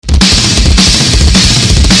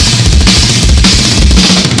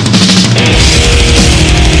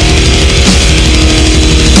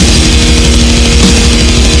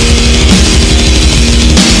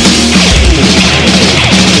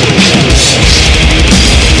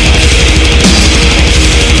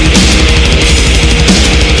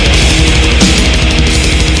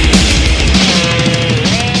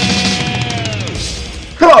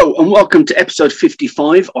and welcome to episode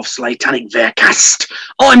 55 of Slatanic Vercast.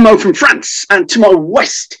 I'm Mo from France, and to my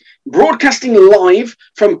west, broadcasting live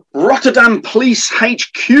from Rotterdam Police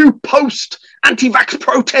HQ post anti-vax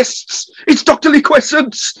protests, it's Dr. Lee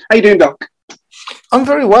Quessence. How you doing, Doc? I'm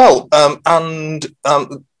very well,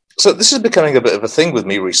 so this is becoming a bit of a thing with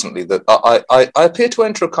me recently, that I appear to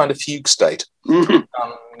enter a kind of fugue state. And,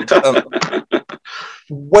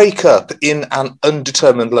 wake up in an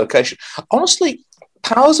undetermined location. Honestly,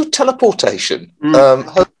 powers of teleportation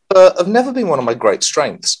have never been one of my great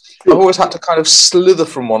strengths. I've always had to kind of slither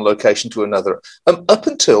from one location to another, up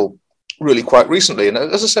until really quite recently. And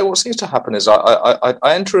as I say, what seems to happen is I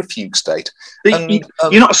enter a fugue state. And,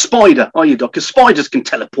 you're not a spider, are you, Doc? Because spiders can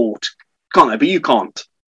teleport, can't they? But you can't.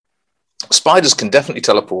 Spiders can definitely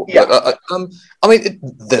teleport. Yeah. But,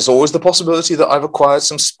 there's always the possibility that I've acquired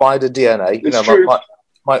some spider DNA. It's true.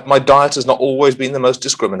 My diet has not always been the most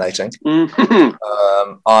discriminating. Mm-hmm.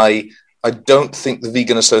 I don't think the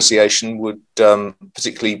Vegan Association would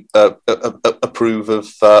particularly approve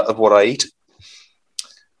of what I eat.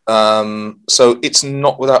 So it's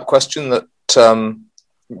not without question that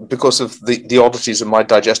because of the oddities of my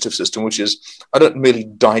digestive system, which is I don't merely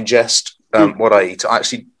digest what I eat, I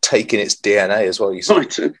actually take in its DNA as well. You see.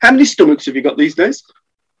 Right. How many stomachs have you got these days?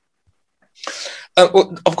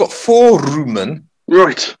 Well, I've got 4 rumen.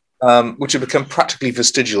 Right. Which have become practically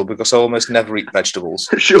vestigial because I almost never eat vegetables.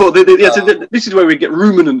 Sure. This is where we get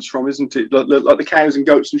ruminants from, isn't it? Like the cows and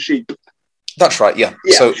goats and sheep. That's right, yeah.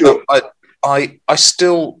 So sure. I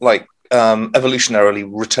still, evolutionarily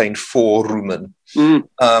retain 4 rumen.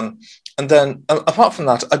 And then, apart from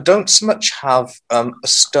that, I don't so much have a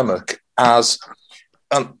stomach as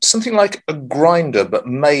something like a grinder, but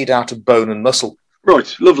made out of bone and muscle.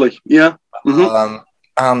 Right, lovely, yeah. Mm-hmm.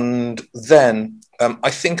 And then,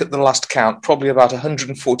 I think at the last count, probably about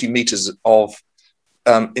 140 meters of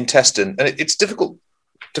intestine. And it's difficult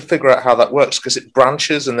to figure out how that works because it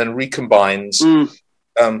branches and then recombines.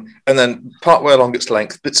 And then partway along its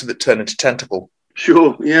length, bits of it turn into tentacle.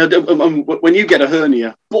 Sure, yeah. When you get a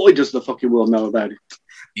hernia, boy, does the fucking world know about it.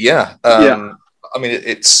 Yeah. Yeah. I mean,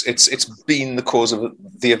 it's been the cause of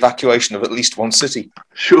the evacuation of at least one city.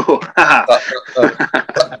 Sure.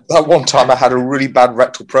 that one time I had a really bad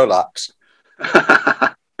rectal prolapse.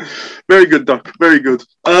 Very good, Doc. Very good.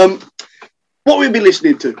 What will we be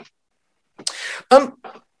listening to?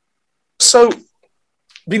 So,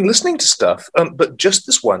 been listening to stuff, but just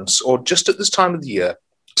this once, or just at this time of the year.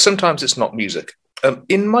 Sometimes it's not music.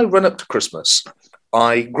 In my run-up to Christmas,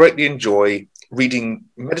 I greatly enjoy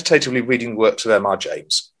meditatively reading works of M.R.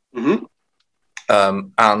 James. Mm-hmm.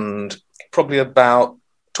 And probably about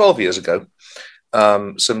 12 years ago,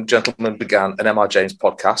 some gentlemen began an M.R. James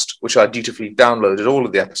podcast, which I dutifully downloaded all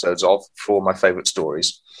of the episodes of for my favourite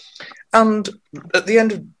stories. And at the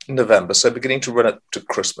end of November, so beginning to run up to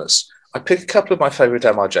Christmas, I pick a couple of my favourite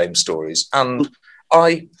M.R. James stories and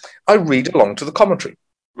I read along to the commentary.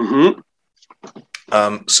 Mm-hmm.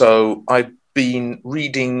 So I've been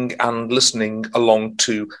reading and listening along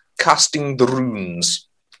to Casting the Runes.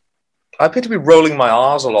 I appear to be rolling my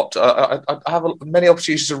R's a lot. I have many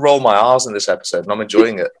opportunities to roll my R's in this episode, and I'm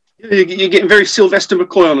enjoying it. You're getting very Sylvester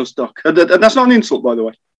McCoy on us, Doc. And that's not an insult, by the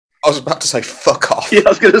way. I was about to say, fuck off. Yeah, I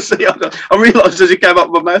was going to say, I realised as it came out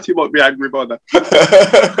of my mouth, you might be angry by that.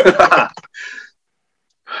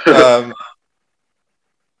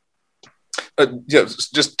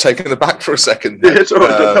 Just taking it back for a second. Yeah, it's all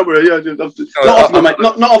right. Don't worry. Yeah, not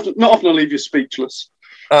often I leave you speechless.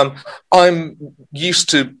 I'm used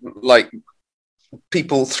to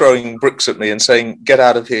people throwing bricks at me and saying, "Get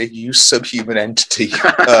out of here, you subhuman entity."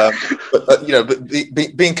 but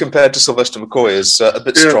being compared to Sylvester McCoy is a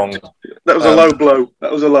bit strong. That was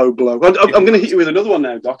a low blow. I'm going to hit you with another one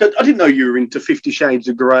now, Doc. I didn't know you were into 50 Shades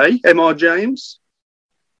of Grey, M.R. James.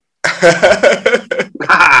 Go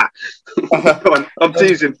on. I'm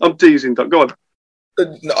teasing, Doc. Go on.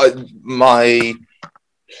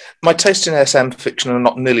 My taste in SM fiction are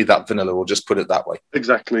not nearly that vanilla, we'll just put it that way.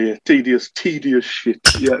 Exactly, yeah. Tedious shit.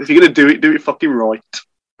 Yeah, if you're going to do it fucking right.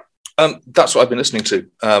 That's what I've been listening to.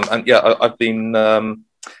 I've been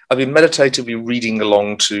meditatively reading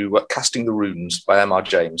along to Casting the Runes by M.R.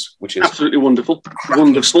 James, which is... Absolutely wonderful.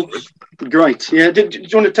 Wonderful. Great. Yeah, do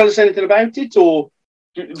you want to tell us anything about it, or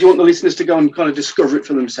do you want the listeners to go and kind of discover it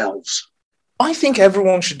for themselves? I think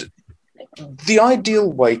everyone should... The ideal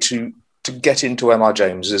way to get into M.R.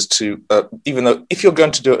 James is to, even though if you're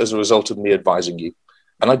going to do it as a result of me advising you,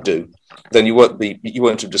 and I do, then you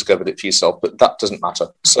won't have discovered it for yourself, but that doesn't matter.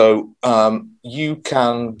 So you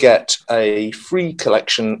can get a free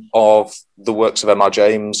collection of the works of M.R.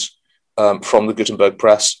 James from the Gutenberg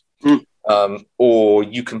Press or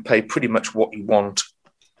you can pay pretty much what you want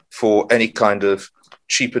for any kind of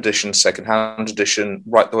cheap edition, second-hand edition,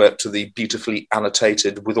 right the way up to the beautifully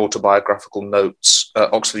annotated with autobiographical notes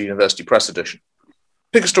Oxford University Press edition.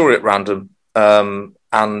 Pick a story at random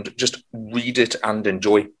and just read it and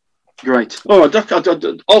enjoy. Great. All right, Doc,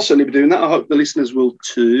 I'll certainly be doing that. I hope the listeners will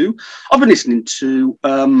too. I've been listening to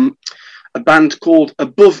a band called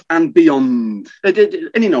Above and Beyond.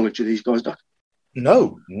 Any knowledge of these guys, Doc?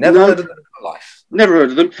 No, never heard of them in my life. Never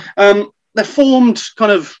heard of them. They're formed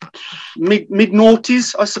kind of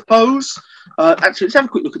mid-noughties, I suppose. Actually, let's have a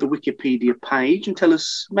quick look at the Wikipedia page and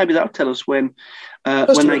maybe that'll tell us when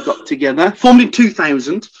they got together. Formed in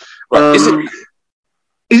 2000. Right.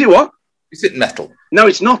 Is it what? Is it metal? No,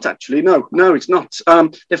 it's not actually. No, it's not.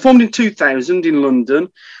 They're formed in 2000 in London.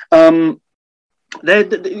 They're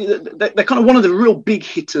kind of one of the real big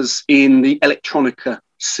hitters in the electronica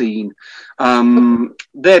scene. Their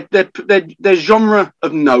genre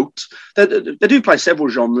of note. They do play several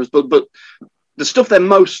genres, but the stuff they're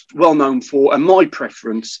most well known for, and my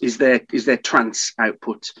preference, is their trance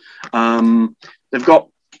output. They've got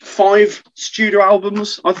 5 studio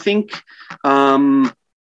albums, I think,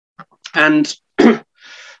 and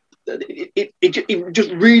it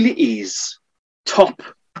just really is top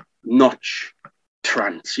notch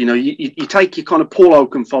trance. You know, you take your kind of Paul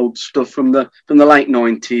Oakenfold stuff from the late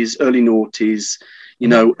 90s, early noughties, you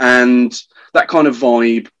know, and that kind of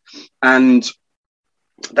vibe, and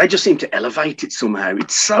they just seem to elevate it somehow.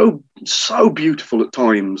 It's so beautiful at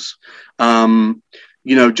times.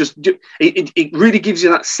 You know, it really gives you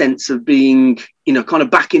that sense of being, you know, kind of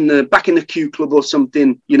back in the Q Club or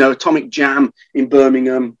something, you know, Atomic Jam in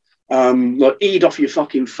Birmingham, like eat off your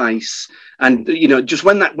fucking face. And, you know, just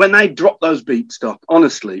when they drop those beats, Doc,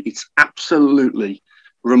 honestly, it's absolutely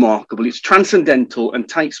remarkable. It's transcendental and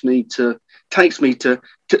takes me to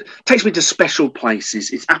special places.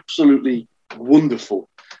 It's absolutely wonderful.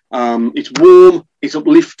 It's warm, it's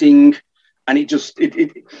uplifting, and it just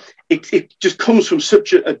comes from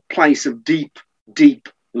such a place of deep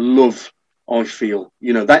love. I feel,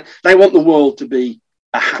 you know, that they want the world to be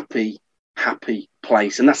a happy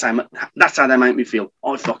place, and that's how they make me feel.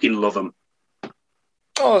 I fucking love them.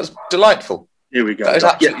 Oh, it's delightful. Here we go. That is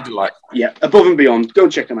absolutely delightful. Yeah, Above and Beyond. Go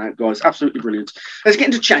and check them out, guys. Absolutely brilliant. Let's get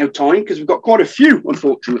into chow time, because we've got quite a few,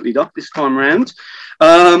 unfortunately, Doc, this time around.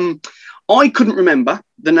 I couldn't remember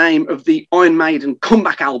the name of the Iron Maiden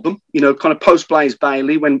comeback album, you know, kind of post Blaze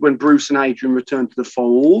Bayley, when Bruce and Adrian returned to the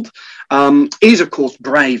fold. Is, of course,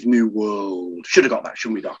 Brave New World. Should have got that,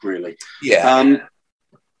 shouldn't we, Doc, really? Yeah.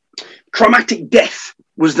 Chromatic Death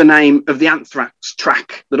was the name of the Anthrax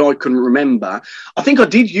track that I couldn't remember. I think I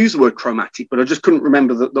did use the word chromatic, but I just couldn't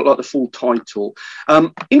remember the full title.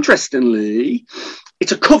 Interestingly,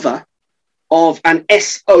 it's a cover of an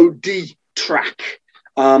SOD track.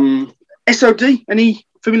 SOD, any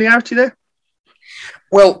familiarity there?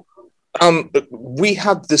 Well, we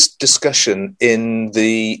had this discussion in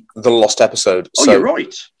the Lost episode. Oh, so, you're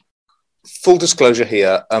right. Full disclosure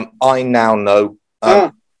here, I now know.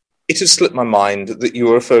 It has slipped my mind that you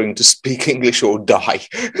were referring to Speak English or Die.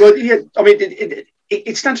 Well, yeah, I mean,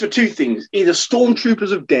 it stands for two things: either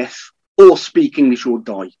Stormtroopers of Death or Speak English or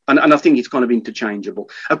Die. And I think it's kind of interchangeable.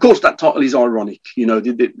 Of course, that title is ironic. You know,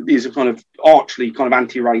 these are kind of archly, kind of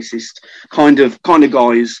anti-racist kind of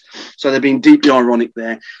guys. So they're being deeply ironic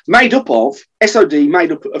there. Made up of, SOD,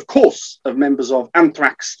 made up, of course, of members of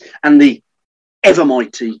Anthrax and the ever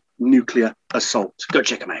mighty Nuclear Assault. Go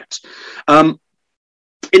check them out.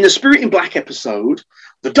 In the Spirit in Black episode,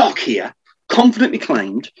 the Doc here confidently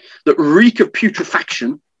claimed that Reek of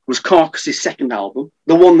Putrefaction was Carcass's second album,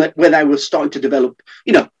 the one where they were starting to develop,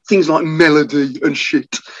 you know, things like melody and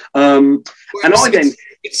shit.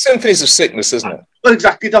 It's Symphonies of Sickness, isn't it? Well,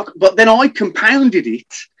 exactly, Doc. But then I compounded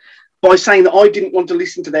it by saying that I didn't want to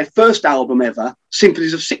listen to their first album ever,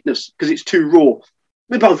 Symphonies of Sickness, because it's too raw.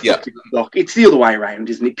 We're both fucking, Doc. It's the other way around,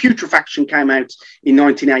 isn't it? Putrefaction came out in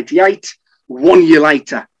 1988. 1 year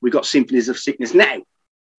later, we got Symphonies of Sickness. Now,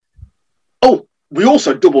 we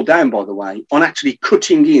also doubled down, by the way, on actually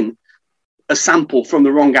cutting in a sample from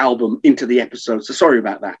the wrong album into the episode. So sorry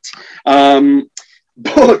about that.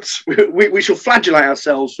 But we shall flagellate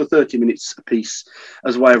ourselves for 30 minutes apiece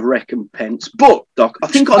as a way of recompense. But, Doc, I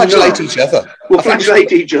think I know. Flagellate each other. We'll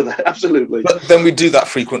flagellate each other, absolutely. But then we do that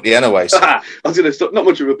frequently anyway. So. I was going to say, not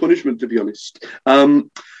much of a punishment, to be honest.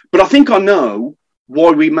 But I think I know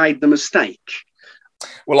why we made the mistake.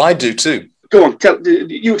 Well, I do too. Go on,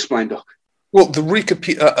 you explain, Doc. Well,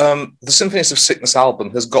 the Symphonies of Sickness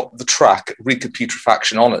album has got the track Reek of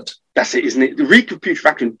Putrefaction on it. That's it, isn't it? The Reek of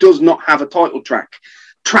Putrefaction does not have a title track.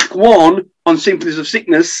 Track 1 on Symphonies of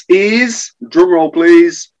Sickness is, drum roll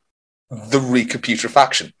please, The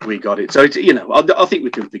Recaputrefaction. We got it. So, I think we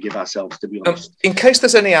can forgive ourselves, to be honest. In case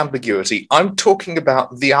there's any ambiguity, I'm talking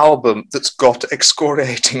about the album that's got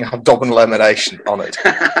excoriating abdominal emanation on it.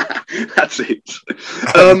 That's it.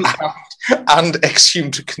 And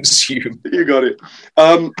Exhume to Consume. You got it.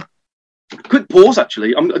 Quick pause,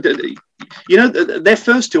 actually. Their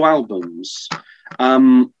first 2 albums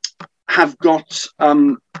have got...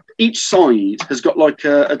 each side has got like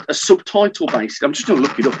a subtitle, basically. I'm just going to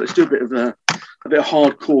look it up. Let's do a bit of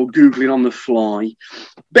hardcore Googling on the fly.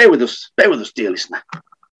 Bear with us, dear listener.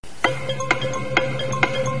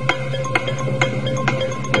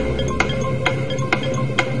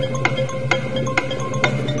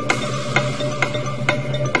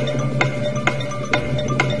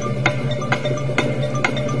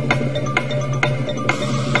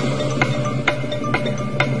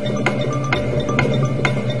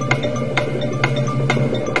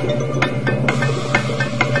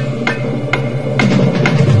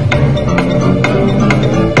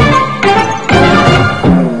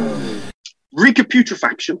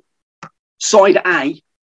 Recaputrefaction, side A,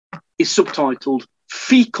 is subtitled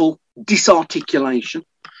Fecal Disarticulation,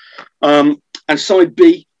 and side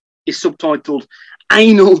B is subtitled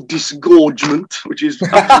Anal Disgorgement, which is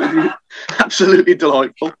absolutely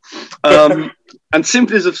delightful. And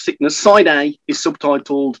Symphonies of Sickness, side A, is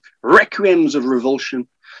subtitled Requiems of Revulsion,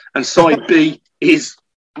 and side B is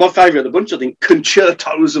my favourite of the bunch, I think,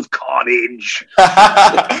 Concertos of Carnage.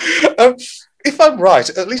 If I'm right,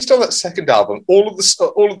 at least on that second album, all of the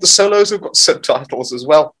solos have got subtitles as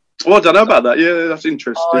well. Well, I don't know about that. Yeah, that's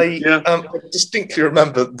interesting. I distinctly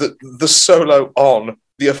remember that the solo on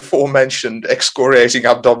the aforementioned excoriating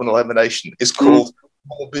abdominal emanation is called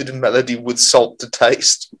Morbid Melody with Salt to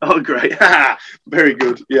Taste. Oh, great. Very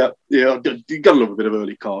good. Yeah. You got to love a bit of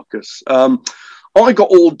early Carcass. I got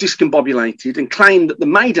all discombobulated and claimed that the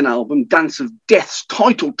Maiden album, Dance of Death's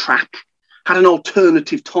title track, had an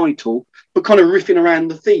alternative title, but kind of riffing around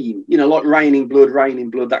the theme, like Raining Blood,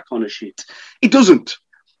 that kind of shit. It doesn't.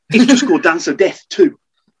 It's just called Dance of Death 2.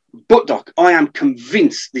 But, Doc, I am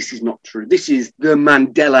convinced this is not true. This is the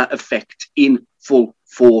Mandela effect in full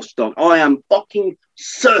force, Doc. I am fucking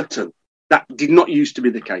certain that did not used to be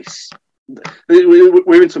the case.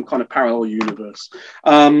 We're in some kind of parallel universe.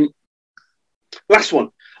 Last one.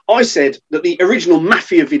 I said that the original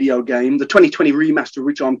Mafia video game, the 2020 remaster,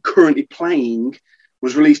 which I'm currently playing,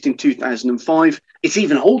 was released in 2005. It's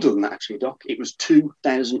even older than that, actually, Doc. It was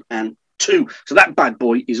 2002. So that bad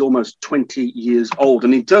boy is almost 20 years old.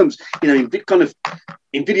 And in terms,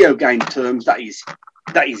 in video game terms, that is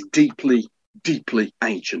deeply, deeply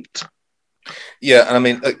ancient. Yeah, and I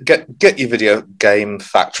mean, get your video game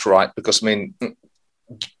facts right, because I mean,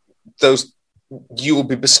 you will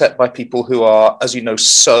be beset by people who are, as you know,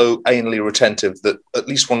 so anally retentive that at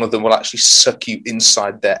least one of them will actually suck you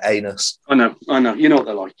inside their anus. I know. You know what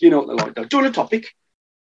they're like. Do you want a topic?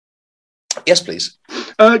 Yes, please.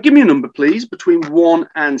 Give me a number, please, between 1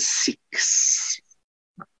 and 6.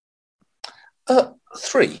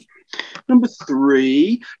 3. Number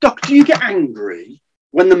 3. Doc, do you get angry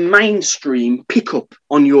when the mainstream pick up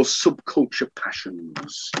on your subculture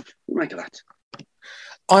passions? What do you make of that?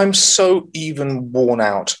 I'm so even worn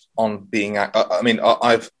out on being. I mean,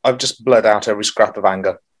 I've just bled out every scrap of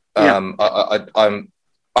anger. I'm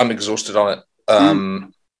exhausted on it. I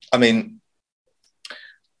mean,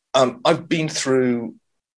 I've been through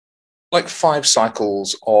like 5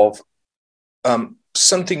 cycles of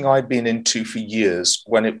something I'd been into for years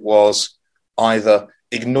when it was either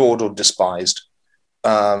ignored or despised,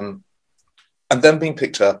 and then being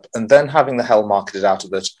picked up, and then having the hell marketed out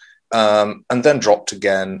of it. And then dropped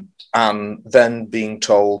again, and then being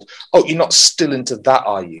told, "Oh, you're not still into that,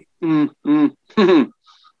 are you?"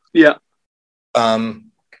 Yeah.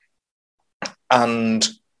 And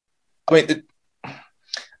I mean,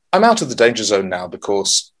 I'm out of the danger zone now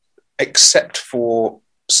because, except for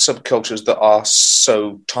subcultures that are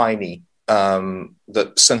so tiny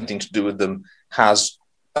that something to do with them has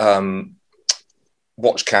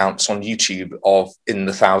watch counts on YouTube of in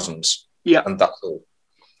the thousands. Yeah, and that's all.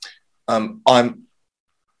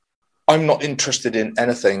 I'm not interested in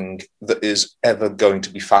anything that is ever going to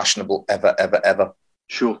be fashionable, ever.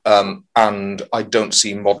 Sure. And I don't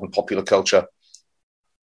see modern popular culture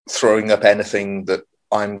throwing up anything that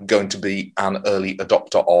I'm going to be an early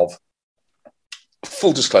adopter of.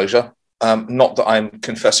 Full disclosure, not that I'm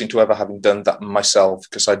confessing to ever having done that myself,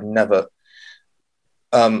 because I'd never...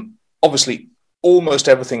 obviously, almost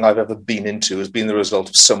everything I've ever been into has been the result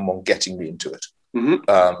of someone getting me into it.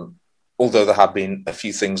 Mm-hmm. Although there have been a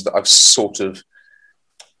few things that I've sort of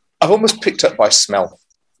I've almost picked up by smell.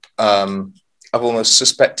 I've almost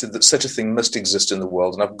suspected that such a thing must exist in the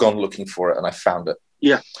world, and I've gone looking for it, and I found it.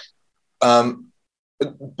 Yeah.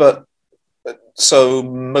 But so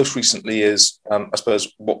most recently is, I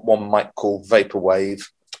suppose, what one might call vaporwave.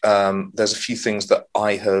 There's a few things that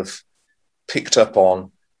I have picked up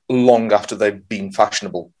on long after they've been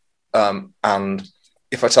fashionable. And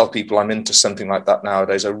if I tell people I'm into something like that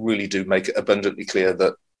nowadays, I really do make it abundantly clear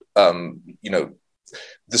that,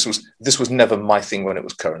 this was never my thing when it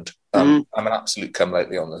was current. I'm an absolute come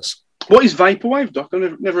lately on this. What is vaporwave, Doc?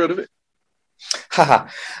 I've never heard of it. Haha.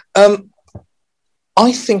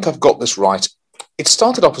 I think I've got this right. It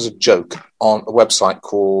started off as a joke on a website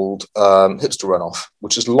called Hipster Runoff,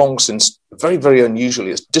 which has long since, very, very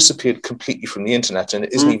unusually, it's disappeared completely from the internet, and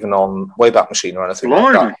it isn't even on Wayback Machine or anything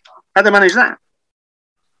like that. How'd they manage that?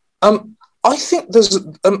 I think there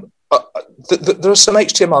are some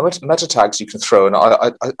HTML meta tags you can throw, and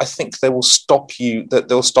I think they will stop you. That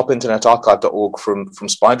they'll stop internetarchive.org from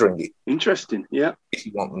spidering you. Interesting, yeah. If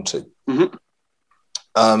you want them to. Mm-hmm.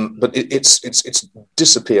 But it's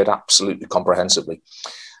disappeared absolutely comprehensively.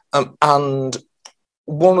 And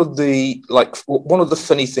one of the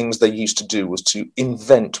funny things they used to do was to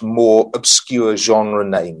invent more obscure genre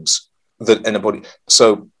names than anybody.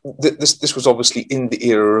 So this was obviously in the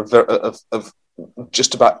era of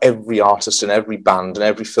just about every artist and every band and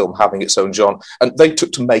every film having its own genre, and they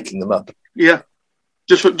took to making them up. Yeah,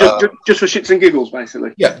 just for shits and giggles,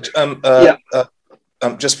 basically. Yeah.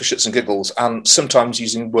 Just for shits and giggles, and sometimes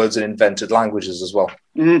using words in invented languages as well.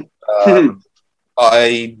 Mm-hmm.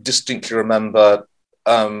 I distinctly remember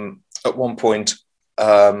at one point,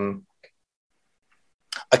 I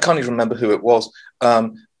can't even remember who it was,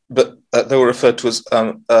 but they were referred to as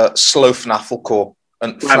slow FNAFLcore.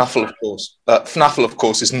 And FNAFL, of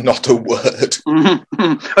course, is not a word.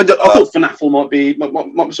 Mm-hmm. I thought FNAFL might be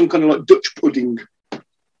some kind of like Dutch pudding.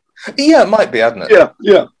 Yeah, it might be, hadn't it?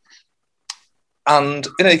 Yeah. And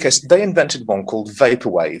in any case, they invented one called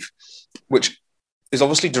vaporwave, which is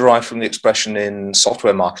obviously derived from the expression in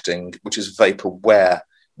software marketing, which is vaporware,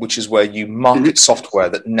 which is where you market software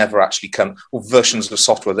that never actually come, or versions of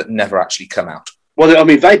software that never actually come out. Well, I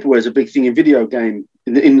mean, vaporware is a big thing in video game,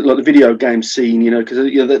 in like the video game scene, because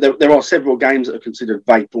there are several games that are considered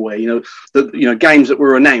vaporware. Games that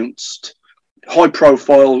were announced, high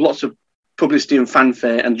profile, lots of publicity and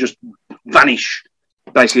fanfare, and just vanish.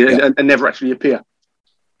 Basically, and never actually appear.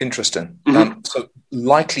 Interesting. Mm-hmm. So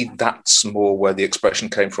likely that's more where the expression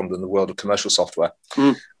came from than the world of commercial software.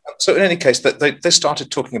 So in any case, they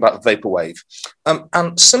started talking about vaporwave,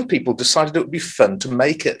 and some people decided it would be fun to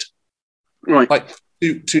make it. Right. Like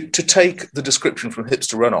to take the description from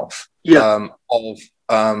Hipster Runoff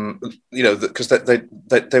because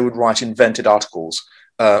they would write invented articles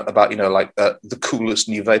about the coolest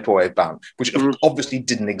new vaporwave band, which obviously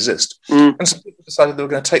didn't exist. And so people decided they were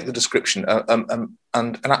going to take the description and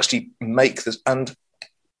actually make this, and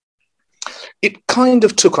it kind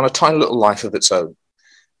of took on a tiny little life of its own.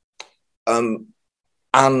 And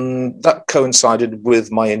that coincided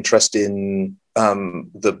with my interest in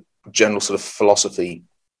the general sort of philosophy.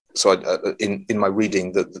 So in my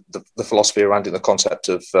reading, the philosophy around the concept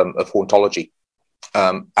of hauntology,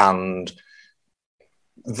 and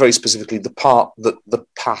very specifically the part that the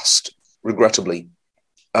past, regrettably,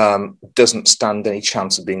 doesn't stand any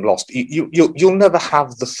chance of being lost. You'll never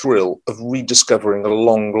have the thrill of rediscovering a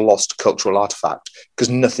long lost cultural artifact, because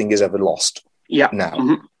nothing is ever lost now.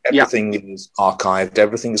 Mm-hmm. Everything is archived,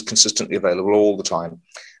 everything is consistently available all the time.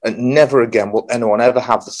 And never again will anyone ever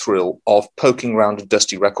have the thrill of poking around a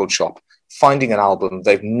dusty record shop, finding an album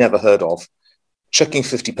they've never heard of, chucking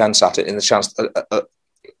 50 pence at it in the chance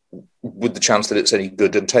with the chance that it's any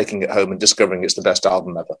good, and taking it home and discovering it's the best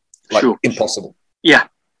album ever. Impossible. Yeah.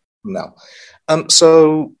 No.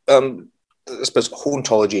 So I suppose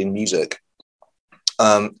hauntology in music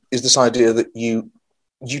is this idea that you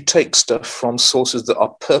take stuff from sources that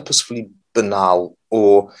are purposefully banal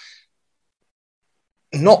or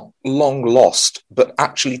not long lost, but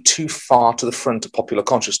actually too far to the front of popular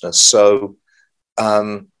consciousness. So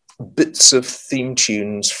bits of theme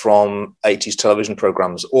tunes from 80s television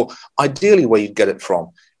programs, or ideally where you'd get it from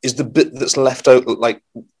is the bit that's left out, like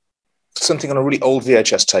something on a really old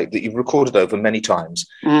VHS tape that you've recorded over many times.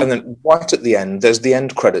 And then right at the end, there's the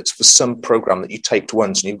end credits for some program that you taped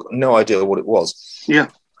once and you've got no idea what it was. Yeah.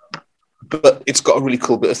 But it's got a really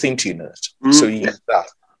cool bit of theme tune in it. So you use that.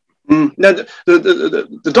 Now,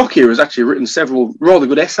 the Doc here has actually written several rather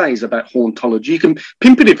good essays about hauntology. You can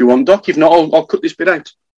pimp it if you want, Doc. If not, I'll cut this bit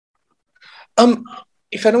out.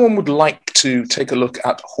 If anyone would like to take a look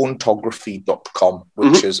at hauntography.com,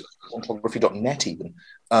 which is hauntography.net even,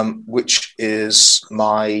 which is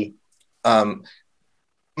my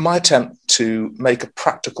attempt to make a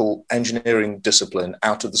practical engineering discipline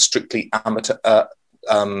out of the strictly amateur,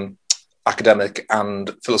 academic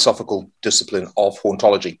and philosophical discipline of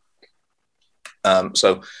hauntology.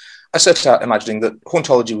 So I set out imagining that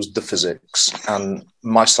hauntology was the physics and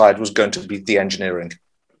my side was going to be the engineering.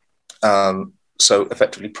 So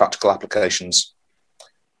effectively practical applications.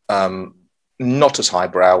 Not as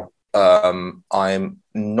highbrow. I'm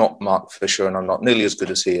not Mark Fisher and I'm not nearly as good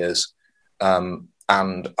as he is. And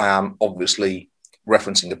I am obviously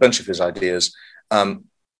referencing a bunch of his ideas.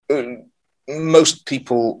 Most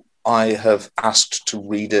people I have asked to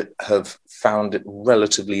read it have found it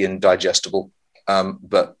relatively indigestible,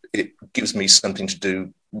 but it gives me something to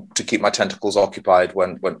do to keep my tentacles occupied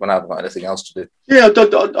when I haven't got anything else to do. Yeah,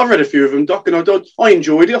 I've read a few of them, Doc, and I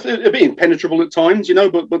enjoyed it. A bit impenetrable at times,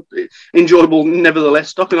 but enjoyable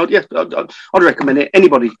nevertheless, Doc. And I'd recommend it.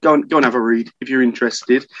 Anybody, go and have a read if you're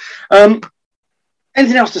interested.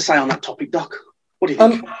 Anything else to say on that topic, Doc? What do you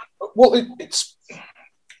think? Well,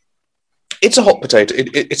 it's a hot potato.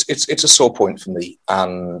 It's a sore point for me,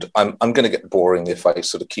 and I'm going to get boring if I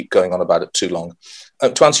sort of keep going on about it too long.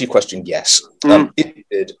 To answer your question, yes, it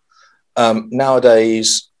did.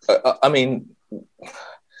 Nowadays, I mean,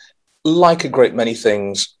 like a great many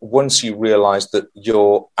things, once you realise that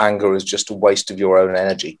your anger is just a waste of your own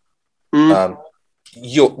energy, you're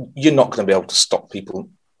not going to be able to stop people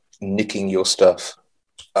nicking your stuff.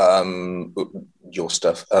 The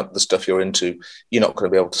stuff you're into, you're not going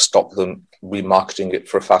to be able to stop them remarketing it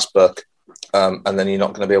for a fast buck, and then you're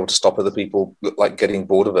not going to be able to stop other people like getting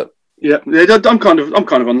bored of it. Yeah, I'm kind of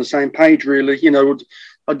on the same page, really.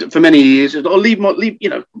 For many years, I'll leave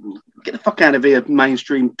get the fuck out of here,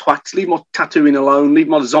 mainstream twats. Leave my tattooing alone. Leave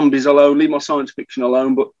my zombies alone. Leave my science fiction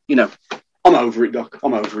alone. But I'm over it, Doc.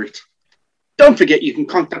 I'm over it. Don't forget, you can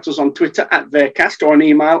contact us on Twitter @Vercast or an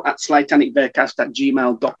email at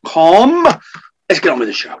slatanicvercast@gmail.com. Let's get on with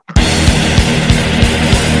the show.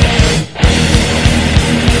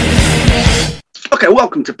 Okay,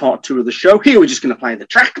 welcome to part 2 of the show. Here we're just going to play the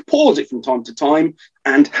track, pause it from time to time,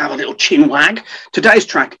 and have a little chin wag. Today's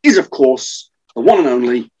track is, of course, the one and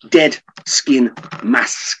only Dead Skin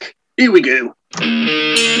Mask. Here we go.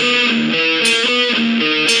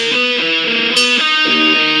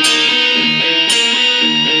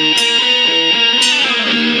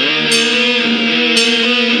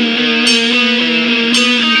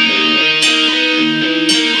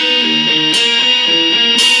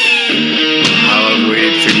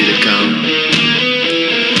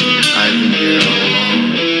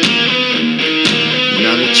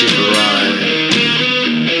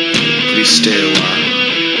 Stay a while,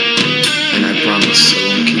 and I promise I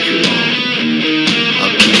won't keep you long.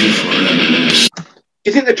 I'll keep you forever. Do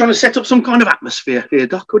you think they're trying to set up some kind of atmosphere here,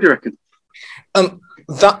 Doc? What do you reckon?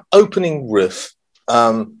 That opening riff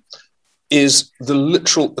is the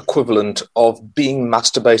literal equivalent of being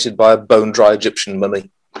masturbated by a bone-dry Egyptian mummy.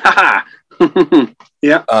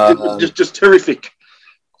 Yeah, just horrific.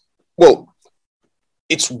 Well,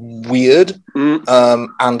 it's weird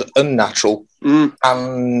and unnatural.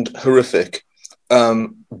 And horrific,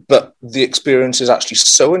 but the experience is actually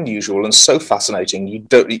so unusual and so fascinating. You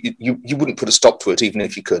wouldn't put a stop to it even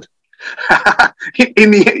if you could.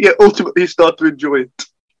 Ultimately, you start to enjoy it.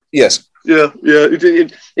 Yes. Yeah.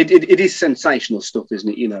 It is sensational stuff,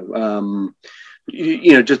 isn't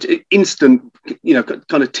it? Just instant,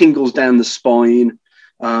 kind of tingles down the spine,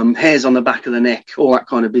 hairs on the back of the neck, all that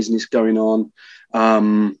kind of business going on.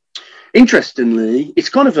 Interestingly, it's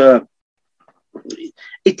kind of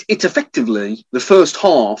it's effectively the first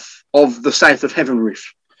half of the South of Heaven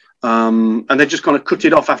riff, and they just kind of cut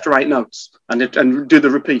it off after 8 notes and do the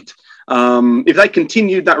repeat. If they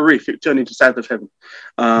continued that riff, it would turn into South of Heaven.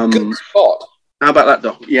 Good spot. How about that,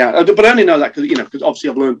 Doc? Yeah, but I only know that because obviously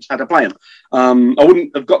I've learned how to play them. I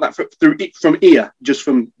wouldn't have got that from ear, just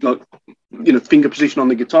from finger position on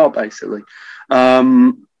the guitar, basically.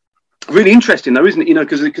 Really interesting, though, isn't it?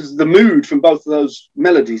 Because the mood from both of those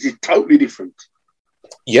melodies is totally different.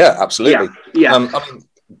 Yeah, absolutely. Yeah.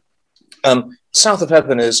 South of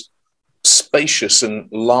Heaven is spacious and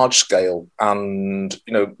large scale, and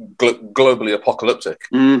globally apocalyptic.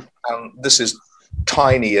 And this is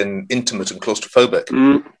tiny and intimate and claustrophobic.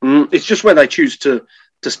 It's just where they choose to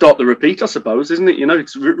start the repeat, I suppose, isn't it?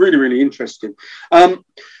 It's really, really interesting.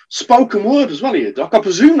 Spoken word as well here, Doc. I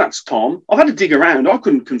presume that's Tom. I've had to dig around. I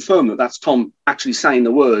couldn't confirm that that's Tom actually saying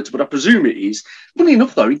the words, but I presume it is. Funny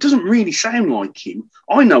enough, though, it doesn't really sound like him.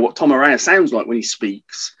 I know what Tom Araya sounds like when he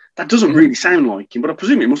speaks. That doesn't really sound like him, but I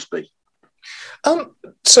presume it must be.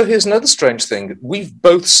 So here's another strange thing. We've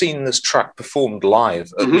both seen this track performed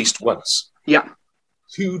live at least once. Yeah.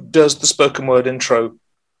 Who does the spoken word intro?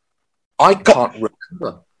 I can't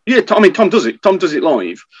remember. Yeah, Tom does it. Tom does it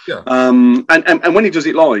live. Yeah. And when he does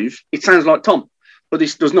it live, it sounds like Tom, but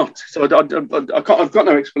this does not. So I can't. I've got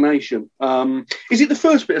no explanation. Is it the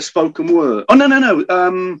first bit of spoken word? Oh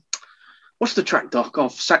no. What's the track, Doc?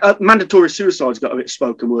 Mandatory Suicide's got a bit of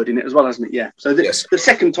spoken word in it as well, hasn't it? Yeah. So the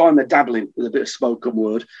second time they're dabbling with a bit of spoken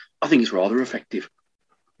word, I think it's rather effective.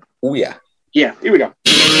 Oh yeah. Yeah. Here we go.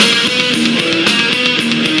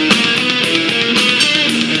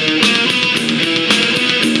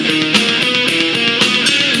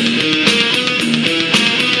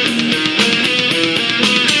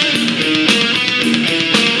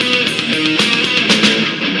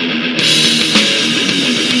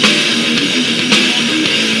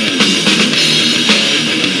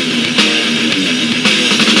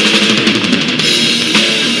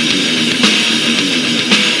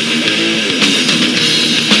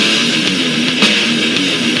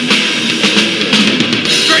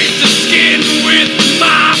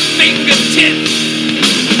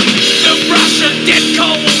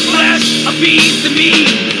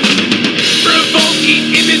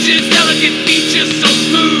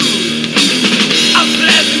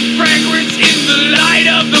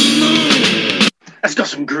 That's got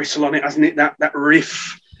some gristle on it, hasn't it? That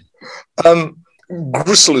riff.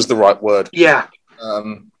 Gristle is the right word. Yeah.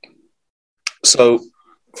 So,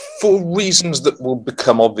 for reasons that will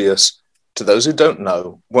become obvious to those who don't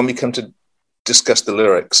know, when we come to discuss the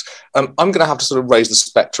lyrics, I'm going to have to sort of raise the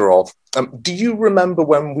spectre of, do you remember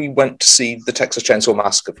when we went to see the Texas Chainsaw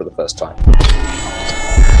Massacre for the first time?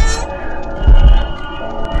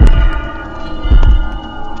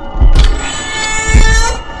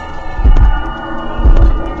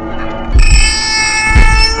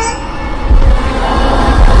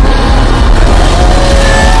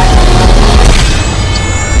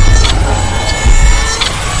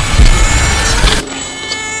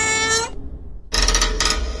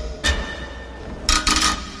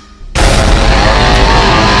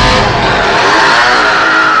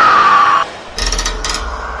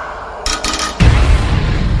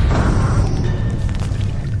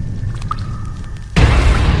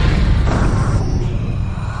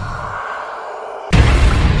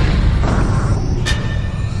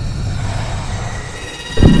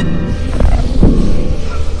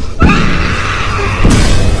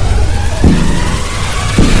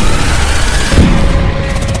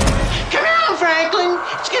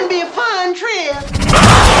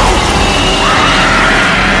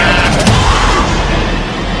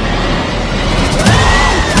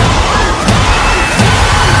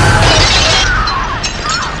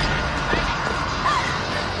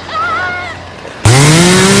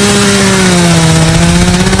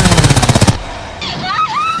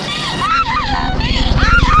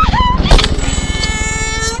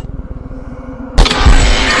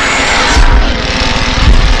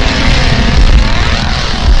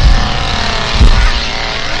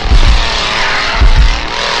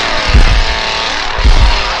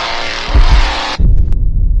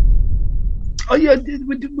 Oh yeah,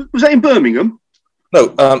 was that in Birmingham?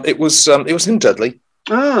 No, it was in Dudley.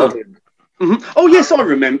 Oh, oh yes, I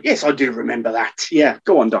remember. Yes, I do remember that. Yeah,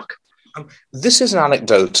 go on, Doc. This is an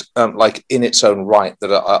anecdote, like in its own right,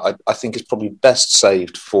 that I think is probably best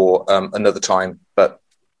saved for another time. But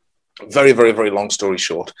very, very, very long story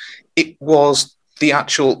short, it was the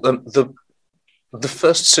actual the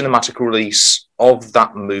first cinematic release of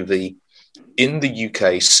that movie in the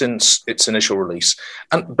UK since its initial release,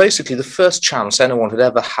 and basically the first chance anyone had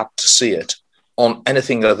ever had to see it on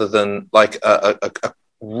anything other than like a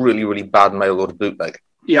really, really bad mail order bootleg.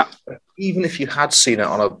 Yeah. Even if you had seen it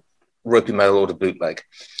on a ropey mail order bootleg,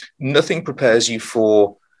 nothing prepares you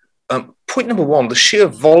for point number one, the sheer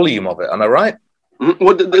volume of it. Am I right?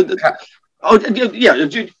 Well, yeah,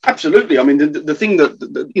 absolutely. I mean, the thing that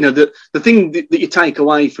the thing that you take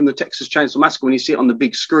away from the Texas Chainsaw Massacre when you see it on the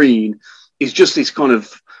big screen is just this kind of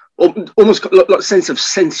almost like sense of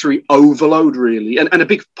sensory overload, really, and a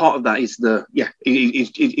big part of that is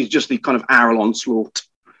is just the kind of hour-long onslaught.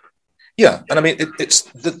 Yeah, and I mean it's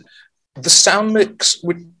the sound mix.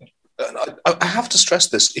 I have to stress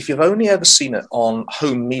this: if you've only ever seen it on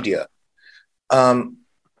home media,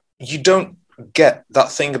 you don't get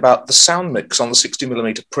that thing about the sound mix on the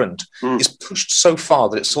 60mm print is pushed so far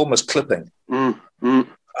that it's almost clipping. And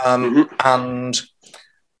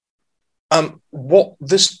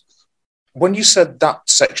when you said that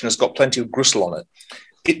section has got plenty of gristle on it,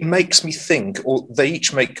 it makes me think, or they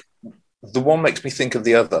each make the one makes me think of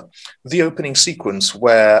the other. The opening sequence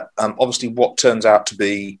where obviously what turns out to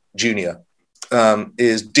be Junior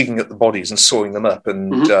is digging up the bodies and sawing them up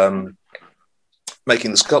and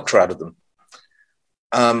making the sculpture out of them.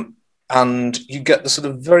 And you get the sort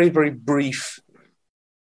of very, very brief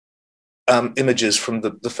images from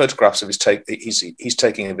the photographs of he's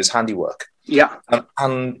taking of his handiwork. Yeah.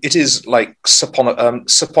 And it is like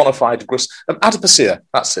saponified adipocere.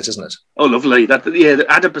 That's it, isn't it? Oh, lovely. The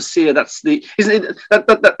adipocere. That's the. Isn't it?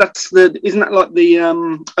 That's the. Isn't that like the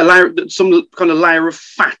a layer, some kind of layer of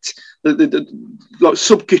fat, the like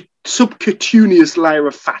subcutaneous layer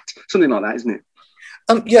of fat, something like that, isn't it?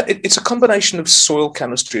 It's a combination of soil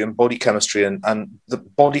chemistry and body chemistry, and the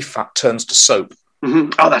body fat turns to soap.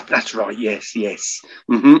 Mm-hmm. Oh, that's right. Yes.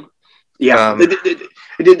 Mm-hmm. Yeah,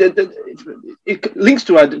 it links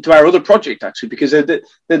to our other project actually, because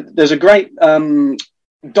there's a great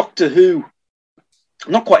Doctor Who,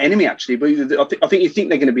 not quite enemy actually, but I think you think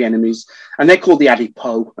they're going to be enemies, and they're called the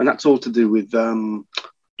Adipo, and that's all to do with kind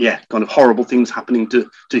of horrible things happening to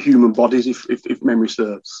human bodies, if memory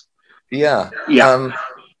serves. Yeah.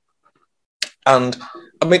 And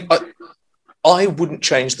I mean, I wouldn't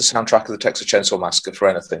change the soundtrack of the Texas Chainsaw Massacre for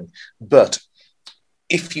anything, but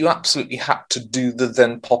if you absolutely had to do the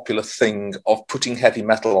then popular thing of putting heavy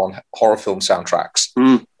metal on horror film soundtracks,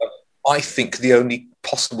 I think the only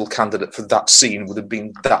possible candidate for that scene would have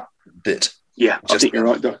been that bit. Yeah, I think you're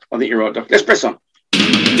right, Doc. Let's press on.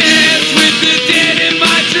 Dance with the dead in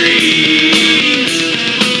my dreams.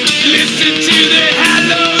 Listen to the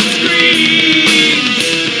hallowed screams.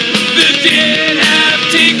 The dead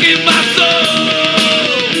have taken my soul.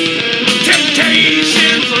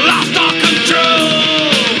 Temptations lost our control.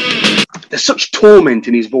 There's such torment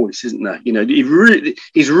in his voice, isn't there? You know,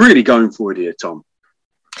 he's really going for it here, Tom.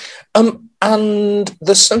 And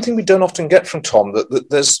there's something we don't often get from Tom, that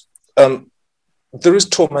there is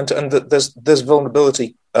torment and that there's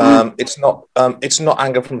vulnerability. It's not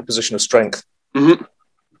anger from a position of strength. Mm-hmm.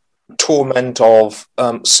 Torment of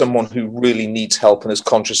someone who really needs help and is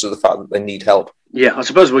conscious of the fact that they need help. Yeah, I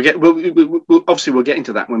suppose we'll get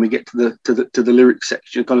into that when we get to the lyric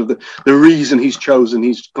section. Kind of the reason he's chosen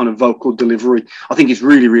his kind of vocal delivery, I think is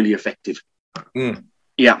really, really effective.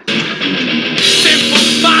 Yeah. Simple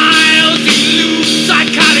smiles, elude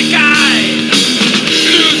psychotic eyes.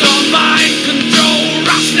 Lose all mind control,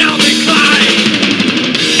 rush now decline.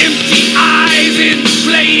 Empty eyes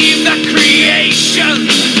inflame the creation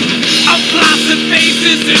of placid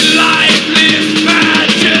faces in lifeless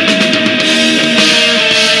magic.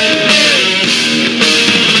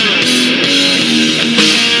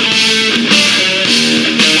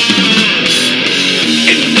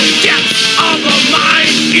 In the depths of a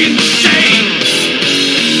mind insane,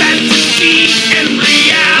 fantasy and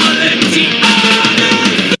reality.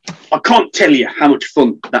 I can't tell you how much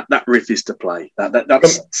fun that riff is to play.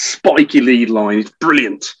 That spiky lead line is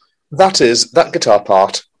brilliant. That guitar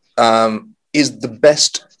part is the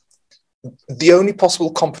best. The only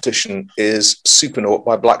possible competition is Supernaut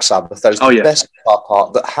by Black Sabbath. That is the best guitar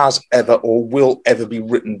part that has ever or will ever be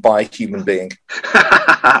written by a human being.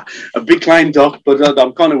 A big claim, Doc, but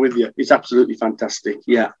I'm kind of with you. It's absolutely fantastic.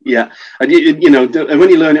 Yeah. And and when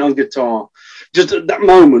you learn it on guitar, just at that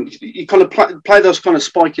moment, you kind of play those kind of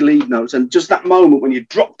spiky lead notes, and just that moment when you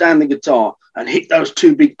drop down the guitar and hit those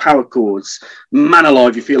two big power chords, man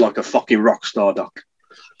alive, you feel like a fucking rock star, Doc.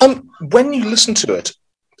 When you listen to it,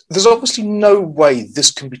 there's obviously no way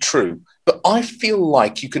this can be true, but I feel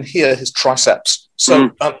like you can hear his triceps.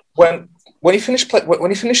 So when he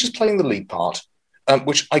finishes playing the lead part,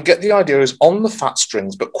 which I get the idea is on the fat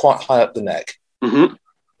strings but quite high up the neck. Mm-hmm.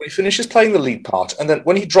 When he finishes playing the lead part, and then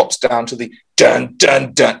when he drops down to the dun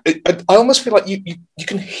dun dun, I almost feel like you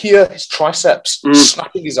can hear his triceps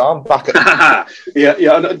snapping his arm back at yeah.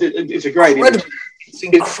 It's a great. It's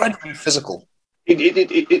incredibly physical.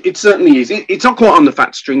 It certainly is. It's not quite on the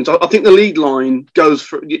fat strings. I think the lead line goes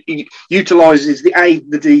for utilises the A,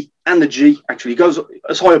 the D, and the G. Actually, it goes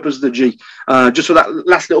as high up as the G, just for that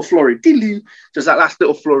last little flurry. Just that last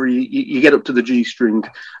little flurry, you get up to the G string.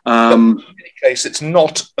 In any case, it's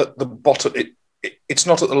not at the bottom. It's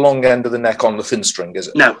not at the long end of the neck on the thin string, is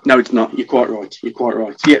it? No, it's not. You're quite right.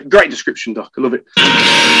 Yeah, great description, Doc. I love it.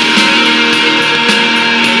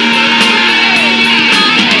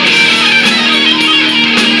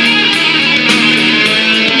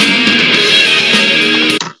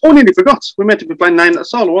 Oh, nearly forgot. We're meant to be playing Name That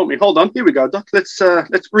Solo, weren't we? Hold on. Here we go, Doc. Let's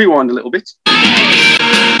rewind a little bit.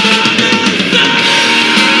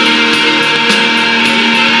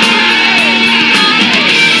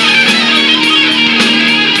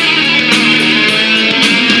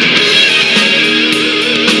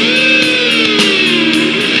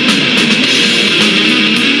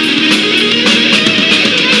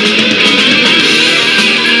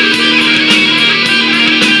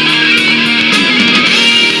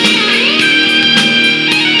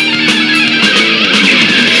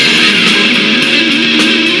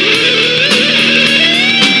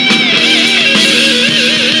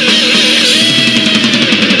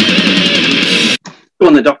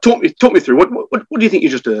 then, Doc, talk me through. What do you think you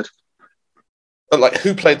just heard? Like,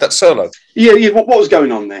 who played that solo? Yeah. What was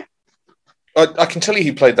going on there? I can tell you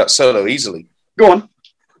who played that solo easily. Go on.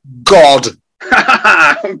 God.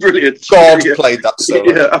 Brilliant. God played that solo.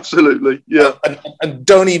 Yeah, absolutely. Yeah. And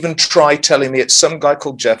don't even try telling me it's some guy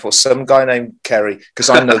called Jeff or some guy named Kerry, because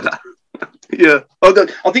I know that. Yeah,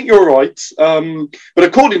 I think you're right. But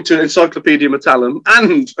according to Encyclopedia Metallum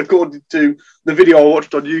and according to the video I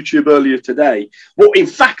watched on YouTube earlier today, what in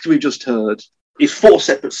fact we just heard is 4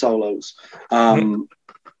 separate solos.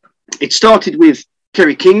 It started with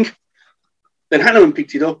Kerry King, then Hanneman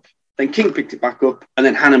picked it up, then King picked it back up, and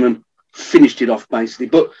then Hanneman finished it off basically.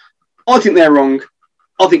 But I think they're wrong.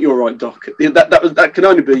 I think you're right, Doc. That can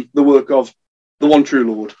only be the work of the one true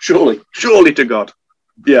Lord. Surely to God.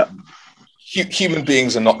 Yeah. Human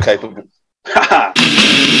beings are not capable.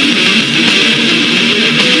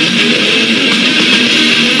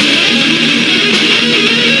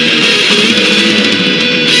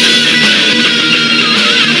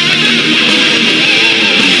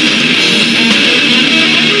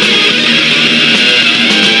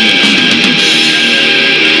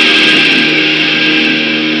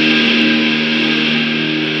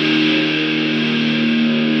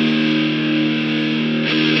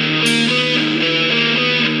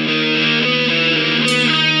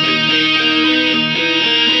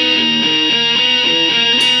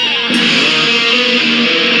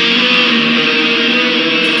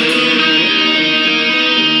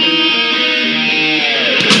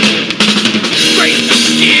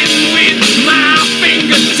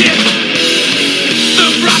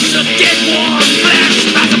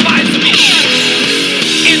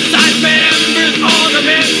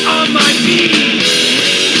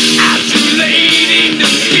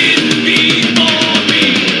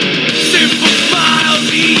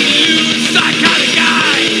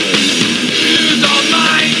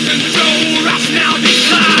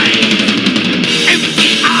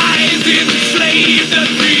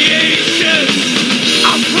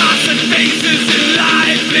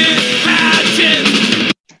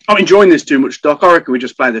 I'm enjoying this too much, Doc. I reckon we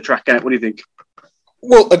just play the track out. What do you think?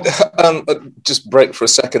 Well, just break for a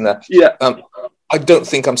second there. Yeah. I don't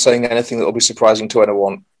think I'm saying anything that will be surprising to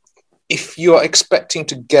anyone. If you are expecting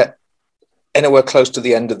to get anywhere close to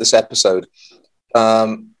the end of this episode,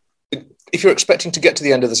 if you're expecting to get to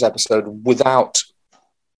the end of this episode without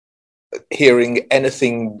hearing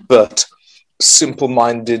anything but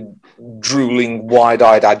simple-minded, drooling,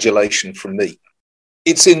 wide-eyed adulation from me,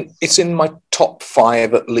 it's in my top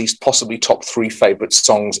 5, at least, possibly top 3 favourite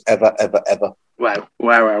songs ever. Wow.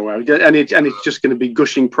 And it's just going to be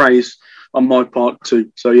gushing praise on my part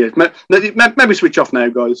too. So yeah, maybe switch off now,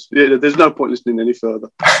 guys. Yeah, there's no point listening any further.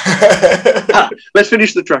 Let's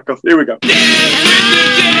finish the track off. Here we go. Listen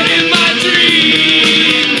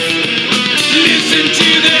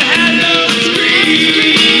to the hello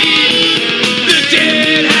scream. The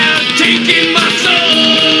dead have taken my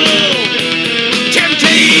soul.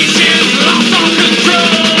 Temptations lost all control.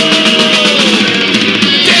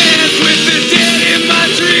 Dance with the dead in my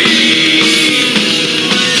dream.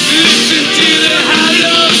 Listen to the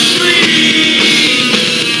hello scream.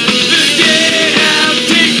 The dead have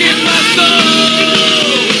taken my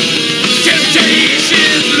soul.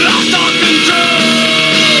 Temptations lost all control.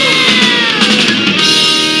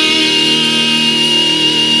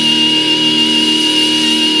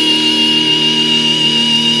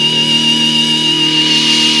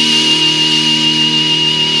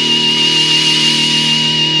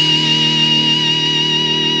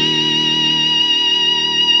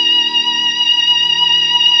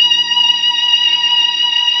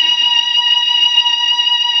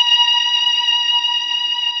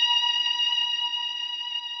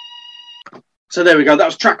 So there we go. That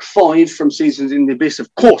was track 5 from Seasons in the Abyss.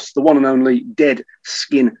 Of course, the one and only Dead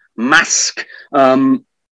Skin Mask. I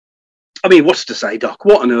mean, what's to say, Doc?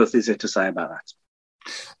 What on earth is there to say about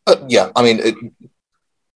that? Yeah, I mean,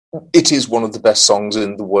 it is one of the best songs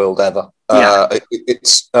in the world ever. Yeah.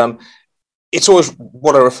 It's always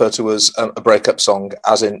what I refer to as a breakup song,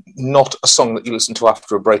 as in not a song that you listen to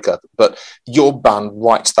after a breakup, but your band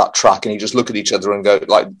writes that track and you just look at each other and go,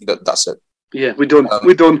 like, that's it. Yeah, we're done.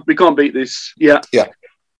 We're done. We can't beat this. Yeah. Yeah.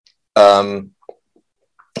 I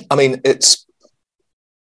mean, it's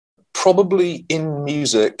probably in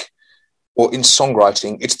music or in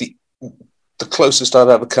songwriting, it's the closest I've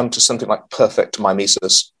ever come to something like Perfect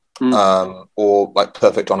Mimesis or like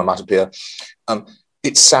Perfect Onomatopoeia.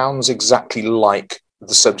 It sounds exactly like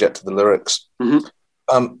the subject of the lyrics.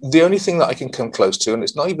 Mm-hmm. The only thing that I can come close to, and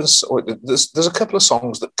it's not even, there's a couple of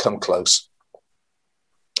songs that come close.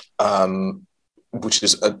 which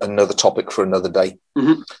is another topic for another day.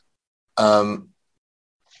 Mhm.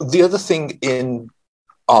 The other thing in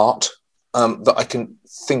art that I can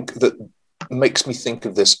think that makes me think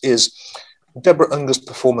of this is Deborah Unger's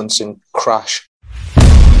performance in Crash.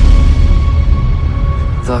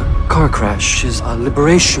 The car crash is a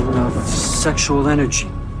liberation of sexual energy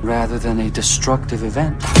rather than a destructive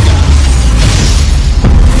event.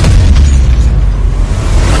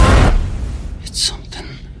 It's something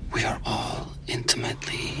we are all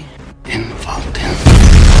intimately involved in.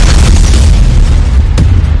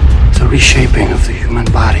 The reshaping of the human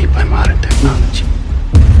body by modern technology.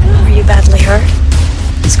 Were you badly hurt?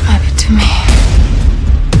 Describe it to me.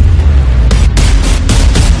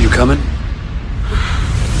 You coming?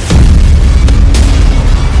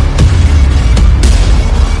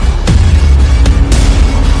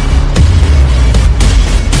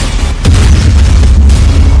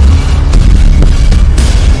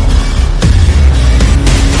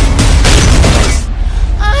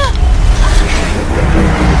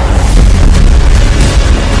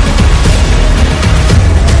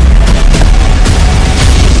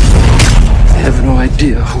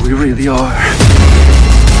 Idea who we really are.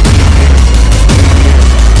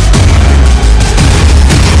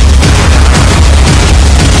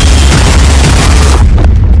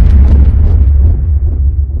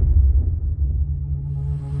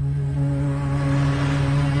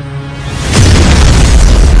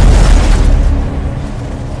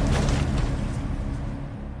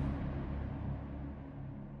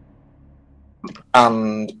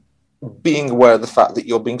 And being aware of the fact that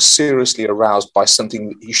you're being seriously aroused by something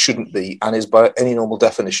that you shouldn't be, and is by any normal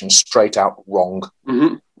definition straight out wrong.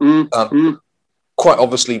 Quite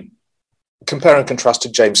obviously, compare and contrast to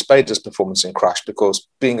James Spader's performance in Crash, because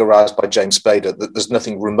being aroused by James Spader, there's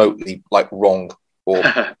nothing remotely like wrong or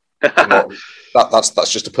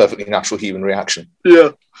that's just a perfectly natural human reaction.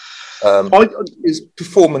 Yeah. His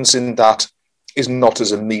performance in that is not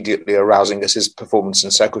as immediately arousing as his performance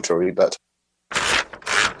in Secretary, but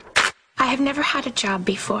I have never had a job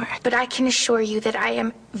before, but I can assure you that I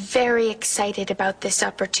am very excited about this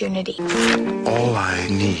opportunity. All I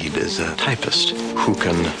need is a typist who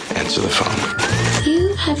can answer the phone.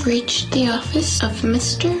 You have reached the office of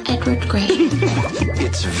Mr. Edward Gray.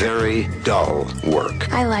 It's very dull work.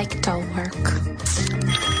 I like dull work.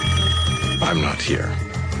 I'm not here.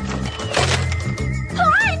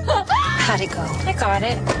 How'd it go? I got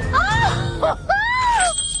it.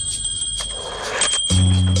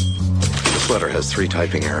 This letter has 3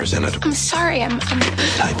 typing errors in it. I'm sorry, I'm...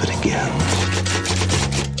 Type it again.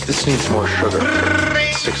 This needs more sugar.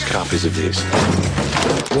 6 copies of these.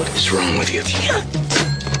 What is wrong with you?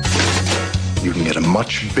 You can get a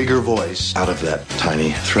much bigger voice out of that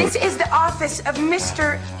tiny throat. This is the office of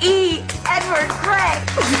Mr. E. Edward Gray.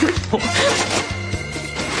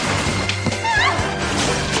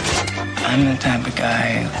 I'm the type of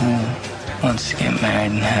guy who wants to get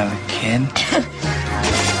married and have a kid.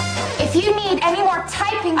 If you need any more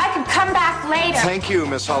typing, I can come back later. Thank you,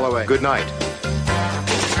 Miss Holloway. Good night.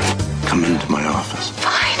 Come into my office.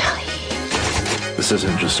 Finally. This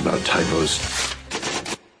isn't just about typos.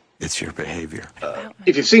 It's your behavior.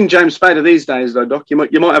 If you've seen James Spader these days, though, Doc, you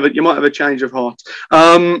might have a change of heart.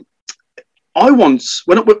 I once,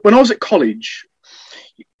 when I was at college,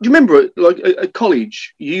 do you remember, like at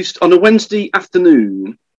college, you used on a Wednesday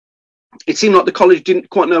afternoon? It seemed like the college didn't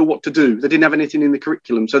quite know what to do. They didn't have anything in the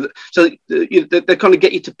curriculum, so they kind of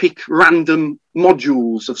get you to pick random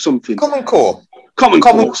modules of something. Common Core. Common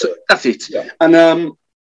Core. That's it. Yeah. And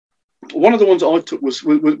one of the ones I took was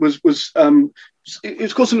it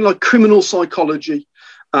was called something like criminal psychology,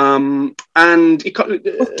 and it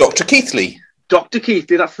Dr. Keithley. Dr.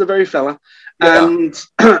 Keithley, that's the very fella. Yeah. And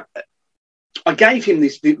I gave him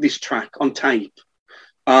this track on tape.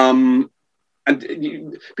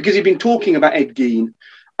 Because he'd been talking about Ed Gein,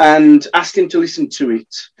 and asked him to listen to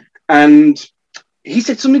it, and he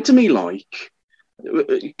said something to me like,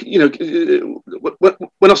 when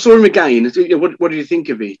I saw him again, what did you think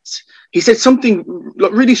of it? He said something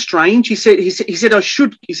like really strange. He said I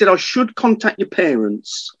should contact your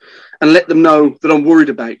parents and let them know that I'm worried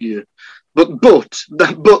about you. But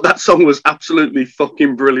that song was absolutely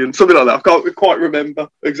fucking brilliant. Something like that. I can't quite remember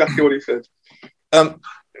exactly what he said.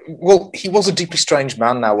 Well, he was a deeply strange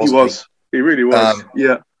man now, wasn't he? He really was.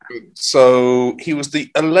 Yeah. So he was the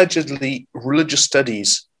allegedly religious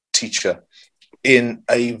studies teacher in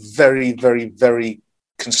a very, very, very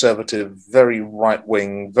conservative, very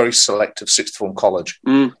right-wing, very selective sixth form college.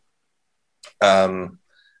 And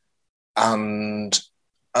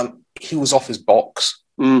he was off his box.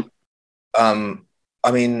 I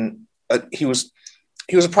mean, he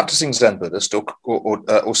he was a practicing Zen Buddhist,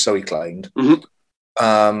 or so he claimed.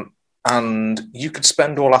 And you could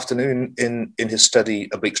spend all afternoon in his study,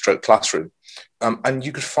 a big stroke classroom, and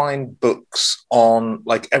you could find books on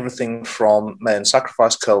like everything from Mayan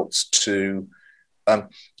sacrifice cults to.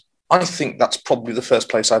 I think that's probably the first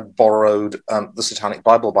place I borrowed the Satanic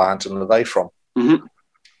Bible by Anton LaVey from.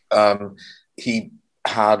 He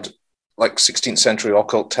had like 16th century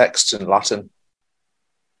occult texts in Latin,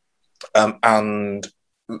 and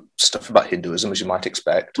stuff about Hinduism, as you might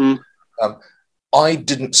expect. I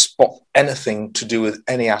didn't spot anything to do with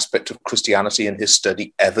any aspect of Christianity in his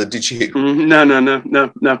study ever, did you?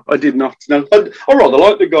 No, I did not. No, I rather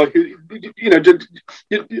like the guy who,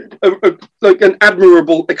 like an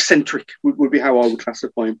admirable eccentric would be how I would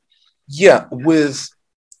classify him. Yeah, with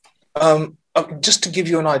just to give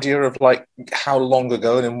you an idea of like how long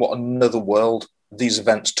ago and in what another world these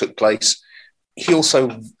events took place, he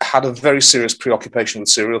also had a very serious preoccupation with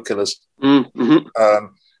serial killers.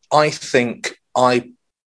 I think why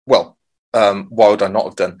would I not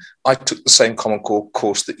have done? I took the same Common Core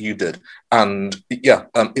course that you did, and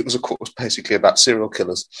it was a course basically about serial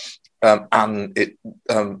killers. And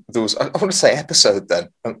there was, I want to say episode then,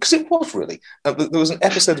 because it was really, there was an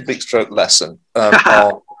episode of Big Stroke Lesson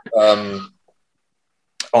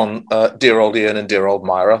on Dear Old Ian and Dear Old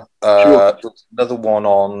Myra. There was another one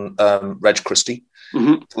on Reg Christie.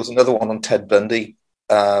 There was another one on Ted Bundy,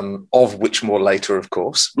 of which more later, of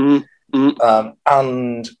course.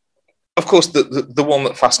 And of course, the one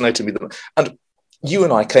that fascinated me, and you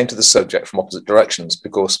and I came to the subject from opposite directions,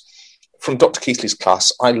 because from Dr. Keithley's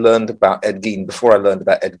class, I learned about Ed Gein before I learned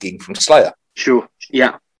about Ed Gein from Slayer.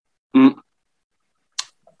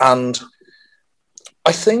 And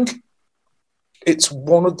I think it's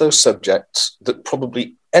one of those subjects that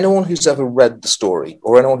probably anyone who's ever read the story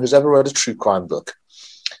or anyone who's ever read a true crime book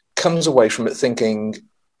comes away from it thinking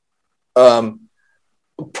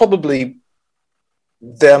probably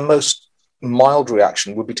their most mild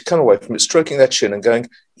reaction would be to come away from it stroking their chin and going,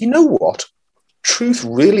 you know what? Truth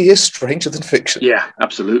really is stranger than fiction. Yeah,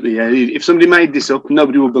 absolutely. Yeah, if somebody made this up,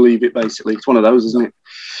 nobody will believe it. Basically, it's one of those, isn't it?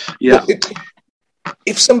 Yeah.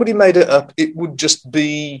 If somebody made it up, it would just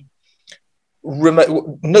be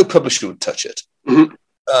no publisher would touch it.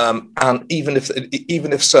 And even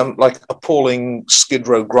if some like appalling Skid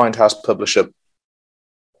Row grindhouse publisher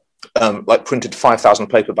like printed 5,000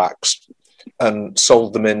 paperbacks and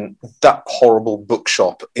sold them in that horrible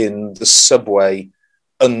bookshop in the subway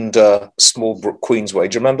under Smallbrook Queensway.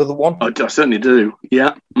 Do you remember the one? I certainly do.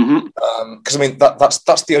 Yeah. Because I mean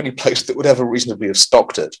that's the only place that would ever reasonably have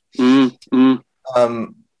stocked it. Then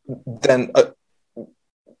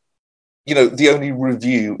the only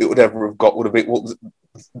review it would ever have got would have been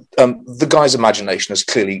the guy's imagination has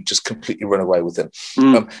clearly just completely run away with him.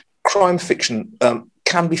 Crime fiction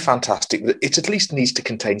can be fantastic, but it at least needs to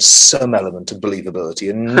contain some element of believability,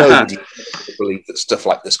 and nobody can believe that stuff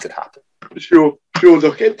like this could happen. Sure,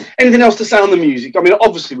 Doc. Anything else to say on the music? I mean,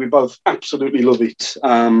 obviously, we both absolutely love it.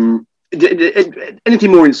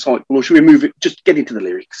 Anything more insightful, or should we move it? Just get into the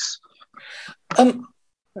lyrics. I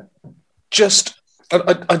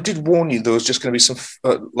did warn you there was just going to be some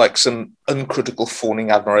some uncritical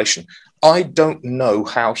fawning admiration. I don't know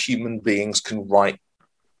how human beings can write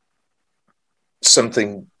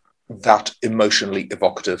something that emotionally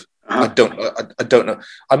evocative. I don't know.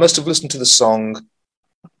 I must have listened to the song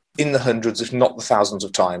in the hundreds, if not the thousands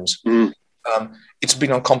of times. It's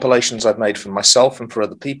been on compilations I've made for myself and for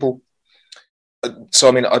other people. So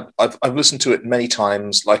I mean, I've listened to it many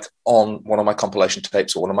times, like on one of my compilation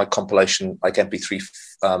tapes or one of my compilation like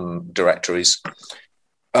MP3 directories,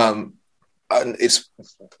 and it's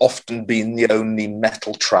often been the only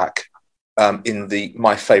metal track in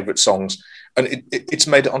my favorite songs, and it's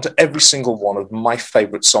made it onto every single one of my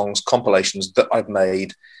favorite songs compilations that I've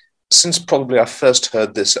made since probably I first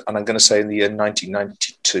heard this, and I'm going to say in the year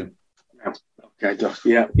 1992. Okay, Doc.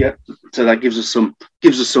 Yeah. So that gives us some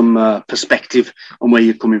perspective on where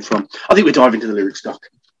you're coming from. I think we dive into the lyrics, Doc.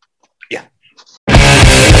 Yeah.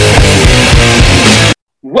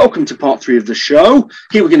 Welcome to part 3 of the show.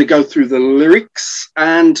 Here we're going to go through the lyrics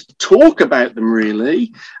and talk about them.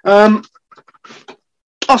 Really, I'll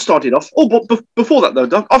start it off. Oh, but before that, though,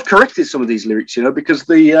 Doc, I've corrected some of these lyrics. Because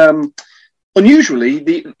the unusually,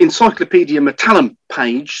 the Encyclopedia Metallum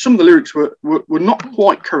page, some of the lyrics were not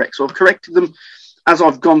quite correct, so I've corrected them as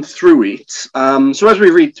I've gone through it. So as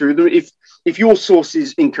we read through them, if your source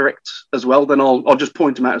is incorrect as well, then I'll just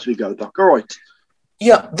point them out as we go, Doc. All right.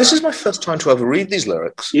 Yeah, this is my first time to ever read these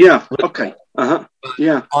lyrics. Yeah. Okay.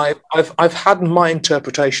 Yeah. I've had my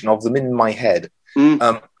interpretation of them in my head,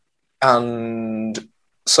 and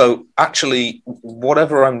So actually,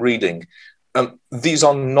 whatever I'm reading, these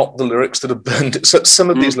are not the lyrics that are burned. So some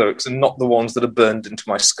of these lyrics are not the ones that are burned into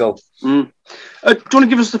my skull. Do you want to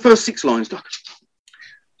give us the first 6 lines, Doc?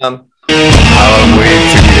 I'll wait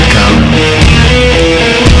for you to come.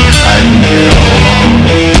 I've been here all along.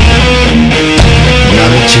 Now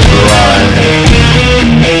that you've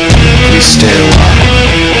arrived, please stay a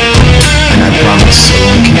while. And I promise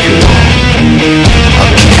I won't keep you long.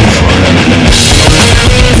 I'll keep you forever.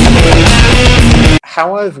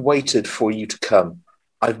 How I've waited for you to come.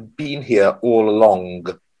 I've been here all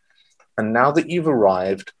along. And now that you've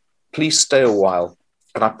arrived, please stay a while.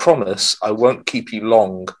 And I promise I won't keep you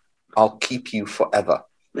long. I'll keep you forever.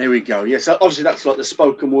 There we go. Yes, obviously that's like the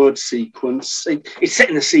spoken word sequence. It's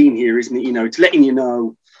setting the scene here, isn't it? You know, it's letting you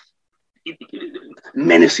know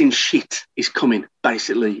menacing shit is coming,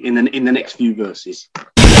 basically, in the next few verses. Scrape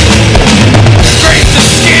the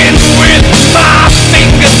skin with my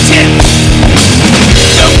fingertips.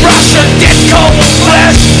 The brush of dead cold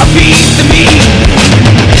flesh appease the meat.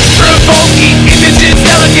 Provoking images,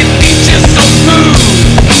 delicate features so smooth.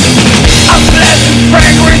 A pleasant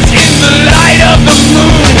fragrance in the light of the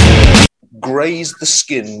moon. Graze the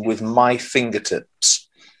skin with my fingertips.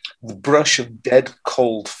 The brush of dead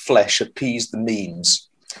cold flesh appease the means.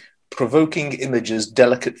 Provoking images,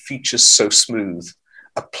 delicate features so smooth.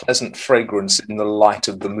 A pleasant fragrance in the light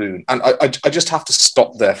of the moon. And I just have to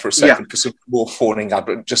stop there for a second for some more fawning ad,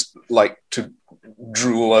 but just like to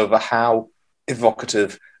drool over how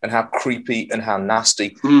evocative and how creepy and how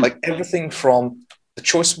nasty. Like everything from the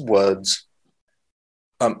choice of words,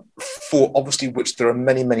 for obviously which there are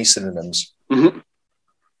many, many synonyms.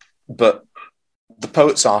 But the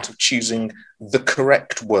poet's art of choosing the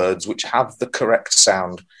correct words which have the correct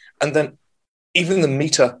sound. And then even the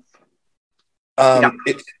meter,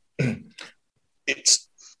 it's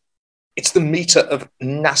the meter of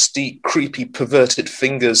nasty, creepy, perverted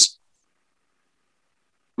fingers,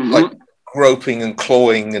 like groping and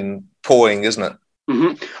clawing and pawing, isn't it?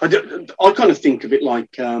 I kind of think of it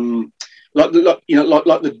like the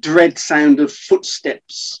dread sound of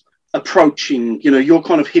footsteps approaching. You know, you're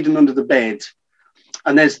kind of hidden under the bed,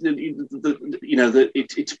 and there's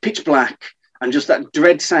it's pitch black. And just that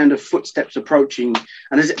dread sound of footsteps approaching.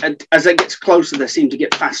 And as it gets closer, they seem to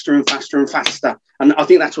get faster and faster and faster. And I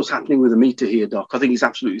think that's what's happening with the meter here, Doc. I think it's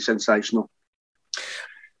absolutely sensational.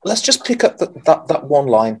 Let's just pick up that one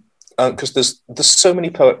line, because there's so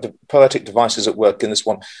many poetic devices at work in this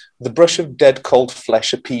one. The brush of dead cold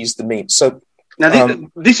flesh appease the meat. So now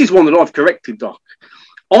this is one that I've corrected, Doc.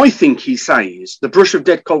 I think he says the brush of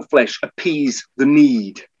dead cold flesh appease the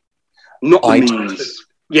need, not the means.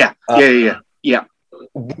 Yeah.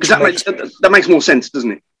 Because that makes more sense,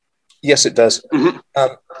 doesn't it? Yes, it does.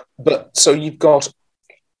 But so you've got.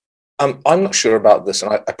 I'm not sure about this,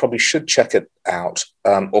 and I probably should check it out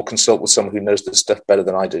or consult with someone who knows this stuff better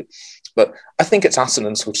than I do. But I think it's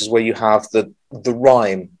assonance, which is where you have the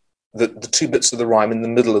rhyme, the two bits of the rhyme in the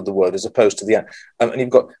middle of the word, as opposed to the end. And you've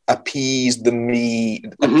got appease the me,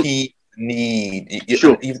 appease the need.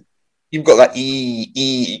 You've got that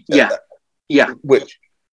e. Which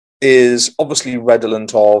is obviously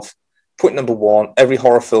redolent of point number one, every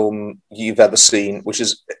horror film you've ever seen, which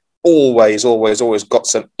is always got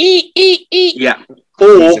some e. Yeah.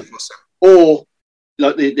 Or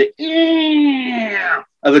like the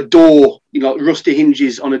of a door, you know, rusty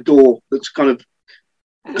hinges on a door that's kind of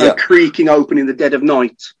creaking open in the dead of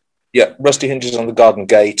night. Yeah, rusty hinges on the garden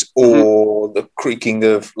gate, or the creaking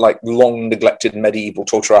of like long neglected medieval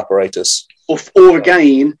torture apparatus. Or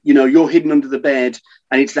again, you know, you're hidden under the bed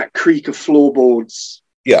and it's that creak of floorboards.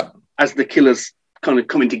 Yeah. As the killer's kind of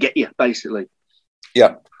coming to get you, basically.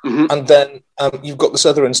 Yeah. And then you've got this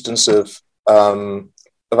other instance of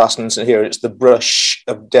assonance in here. It's the brush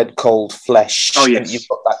of dead cold flesh. Oh, yes. And you've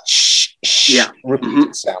got that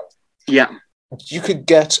repeated sound. Yeah. You could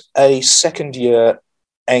get a second year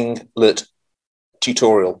Eng-Lit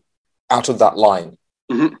tutorial out of that line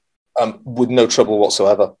with no trouble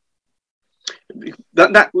whatsoever.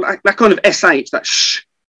 That kind of SH, that sh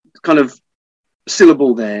kind of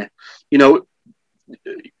syllable there, you know,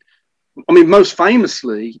 I mean, most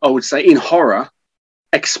famously, I would say in horror,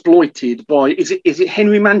 exploited by is it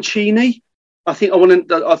Henry Mancini? I think I want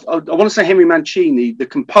to say Henry Mancini, the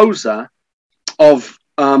composer of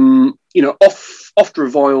oft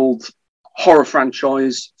reviled horror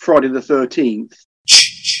franchise Friday the 13th.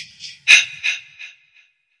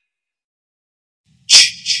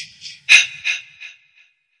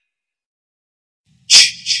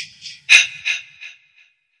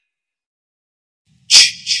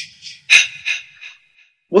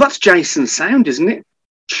 Well, that's Jason's sound, isn't it?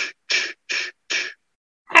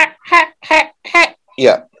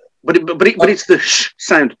 Yeah. But it's the sh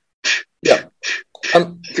sound. Yeah.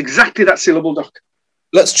 It's exactly that syllable, Doc.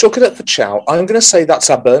 Let's chalk it up for Chow. I'm going to say that's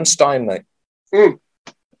our Bernstein, mate.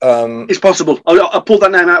 It's possible. I pulled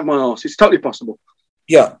that name out of my arse. It's totally possible.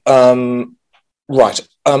 Yeah. Right.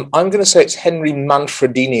 I'm going to say it's Henry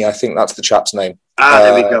Manfredini. I think that's the chap's name.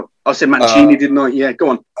 There we go. I said Mancini, didn't I? Yeah, go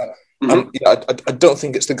on. Yeah, I don't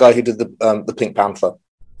think it's the guy who did the Pink Panther.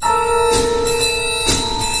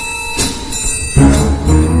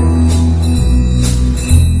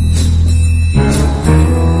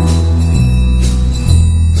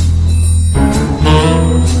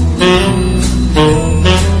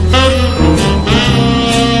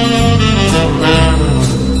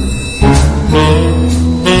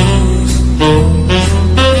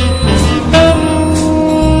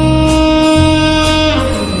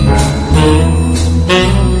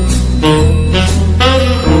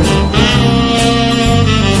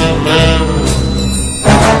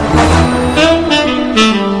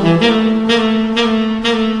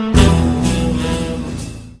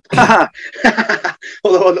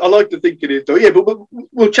 Although I like to think it is, though. Yeah, but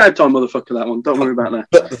we'll chow time, motherfucker, that one. Don't worry about that.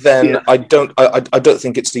 But then I don't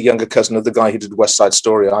think it's the younger cousin of the guy who did West Side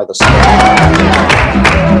Story either. So.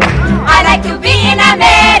 I like to be in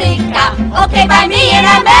America. Okay, by me in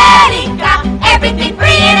America. Everything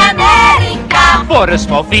free in America. For a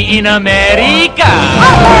small fee in America.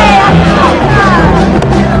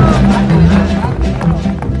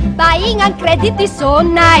 Buying on credit is so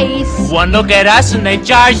nice. One look at us and they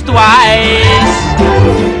charge twice.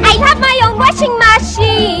 I have my own washing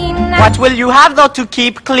machine. What will you have though to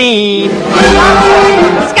keep clean?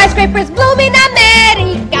 Skyscrapers bloom in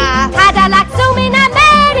America. Cadillac zoom in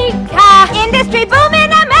America. Industry boom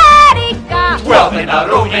in America. Wealth in a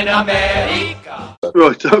room in America.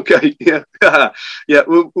 Right, okay, yeah. Yeah,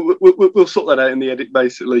 we'll sort that out in the edit,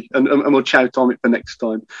 basically, and we'll chow time it for next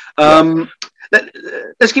time.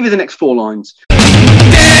 Let's give you the next 4 lines.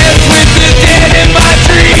 Dance with the dead in my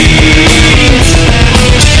dreams.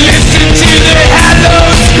 Listen to the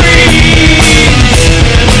hallowed screams.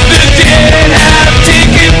 The dead have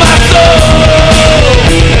taken my soul.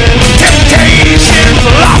 Temptations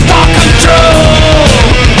lost our control.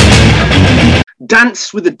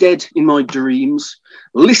 Dance with the dead in my dreams.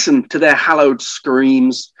 Listen to their hallowed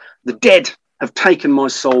screams. The dead have taken my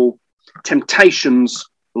soul. Temptations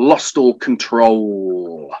lost all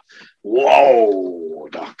control. Whoa,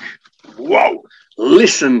 Doc. Whoa.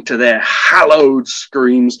 Listen to their hallowed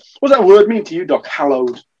screams. What does that word mean to you, Doc?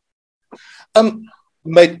 Hallowed?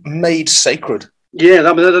 Made sacred. Yeah,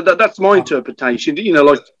 that's my interpretation. You know,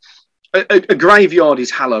 like a graveyard is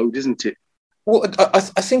hallowed, isn't it? Well, I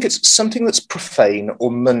think it's something that's profane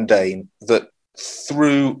or mundane that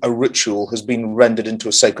through a ritual has been rendered into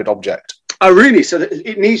a sacred object. Oh, really? So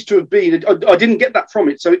it needs to have been, I didn't get that from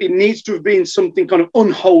it. So it needs to have been something kind of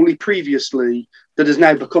unholy previously that has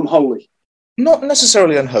now become holy. Not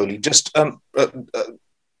necessarily unholy, just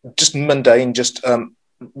mundane, just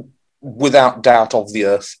without doubt of the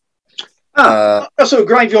earth. So a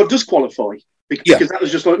graveyard does qualify because that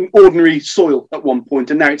was just like ordinary soil at one point,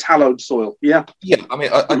 and now it's hallowed soil. Yeah. Yeah. I mean,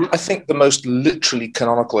 I think the most literally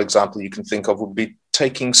canonical example you can think of would be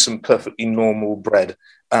taking some perfectly normal bread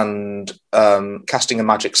and casting a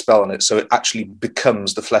magic spell on it, so it actually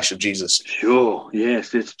becomes the flesh of Jesus. Sure.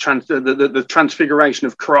 Yes. It's the transfiguration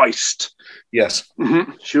of Christ. Yes.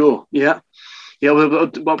 Mm-hmm. Sure. Yeah. Yeah. Well,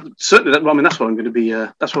 certainly. I mean, that's what I'm going to be.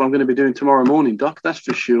 That's what I'm going to be doing tomorrow morning, Doc. That's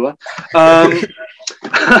for sure.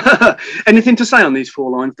 Anything to say on these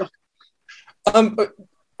 4 lines, Doc?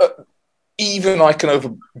 Even I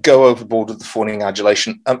can go overboard with the fawning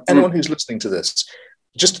adulation. Anyone who's listening to this,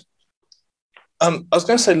 just. I was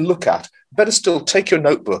going to say look at, better still take your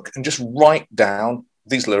notebook and just write down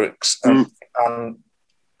these lyrics and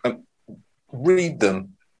read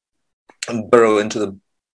them and burrow into them.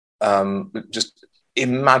 Just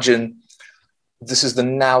imagine this is the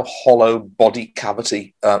now hollow body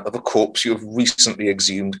cavity of a corpse you have recently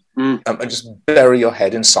exhumed, and just bury your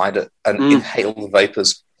head inside it and inhale the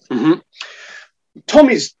vapours. Mm-hmm. Tom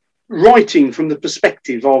is writing from the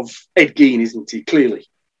perspective of Ed Gein, isn't he? Clearly.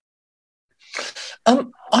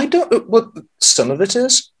 I don't. Well, some of it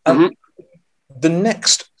is. The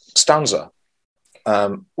next stanza,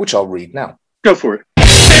 which I'll read now. Go for it.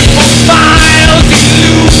 Simple smiles,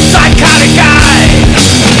 elude psychotic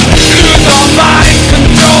eyes. Lose all mind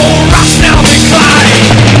control, rationale decline.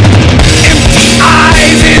 Empty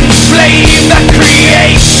eyes enslave the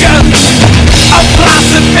creation of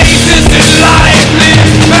placid faces in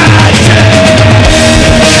lifeless magic.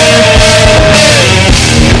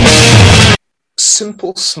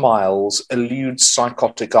 simple smiles elude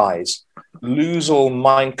psychotic eyes. Lose all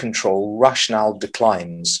mind control, rationale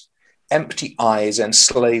declines. Empty eyes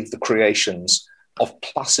enslave the creations of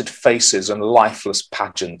placid faces and lifeless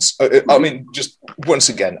pageants. I mean, just once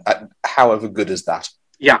again, however good is that?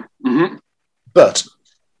 Yeah. Mm-hmm. But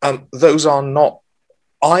those are not...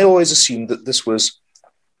 I always assumed that this was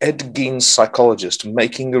Ed Gein's psychologist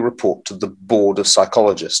making a report to the board of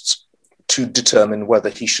psychologists to determine whether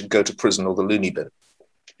he should go to prison or the loony bin.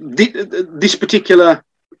 This particular...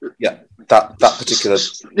 Yeah, that particular...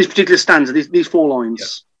 This particular stanza, these 4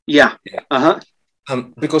 lines. Yeah. Uh-huh.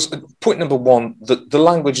 Because point number 1, the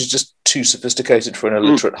language is just too sophisticated for an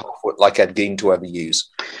illiterate half-wit like Ed Gein to ever use.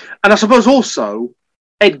 And I suppose also,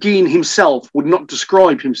 Ed Gein himself would not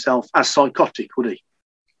describe himself as psychotic, would he?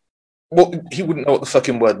 Well, he wouldn't know what the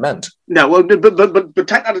fucking word meant. No, well, but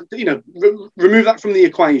take that, remove that from the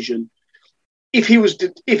equation. If he were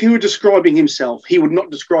describing himself, he would not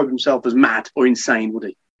describe himself as mad or insane, would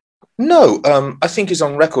he? No, I think he's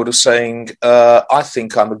on record of saying, I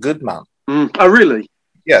think I'm a good man. Oh, really?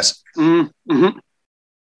 Yes. Mm-hmm.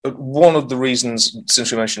 One of the reasons, since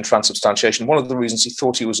we mentioned transubstantiation, one of the reasons he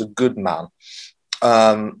thought he was a good man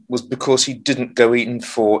was because he didn't go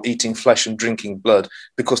eating flesh and drinking blood,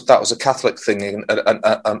 because that was a Catholic thing,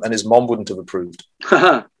 and his mom wouldn't have approved.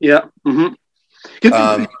 Yeah. Mm-hmm.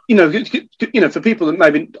 For people that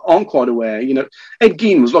maybe aren't quite aware, Ed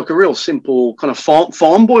Gein was like a real simple kind of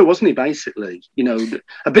farm boy, wasn't he? Basically,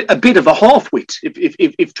 a bit of a half-wit,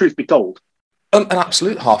 if truth be told. An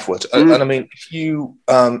absolute half-wit. And I mean, if you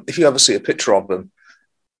ever see a picture of him,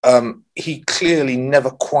 he clearly never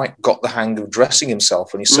quite got the hang of dressing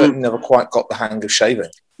himself, and he certainly never quite got the hang of shaving.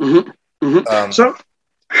 Mm-hmm. Mm-hmm. So,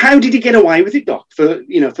 how did he get away with it, Doc? For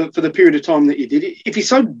the period of time that he did it, if he's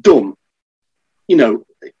so dumb.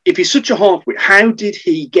 If he's such a half-wit, how did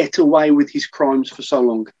he get away with his crimes for so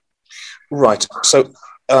long? Right. So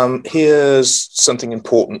here's something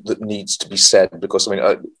important that needs to be said, because, I mean,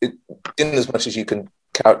 in as much as you can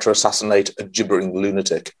character assassinate a gibbering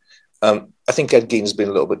lunatic, I think Ed Gein has been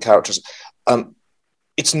a little bit characterized.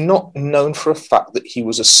 It's not known for a fact that he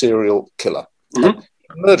was a serial killer.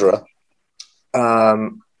 Murderer.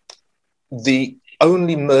 The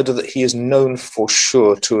only murder that he is known for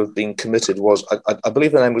sure to have been committed was, I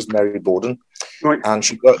believe her name was Mary Borden, right. And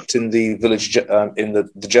she worked in the village, in the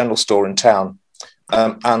general store in town,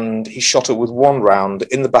 and he shot her with 1 round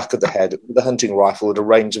in the back of the head with a hunting rifle at a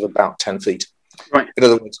range of about 10 feet. Right. In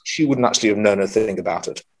other words, she wouldn't actually have known a thing about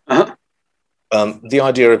it. Uh-huh. The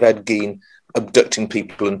idea of Ed Gein abducting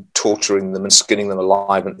people and torturing them and skinning them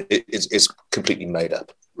alive is completely made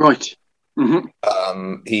up. Right.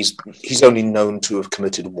 Mm-hmm. He's only known to have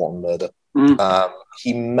committed 1 murder.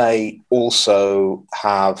 He may also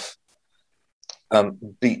have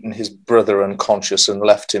beaten his brother unconscious and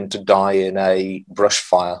left him to die in a brush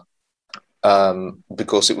fire,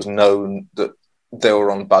 because it was known that they were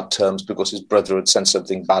on bad terms because his brother had said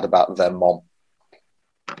something bad about their mom.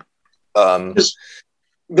 The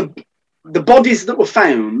bodies that were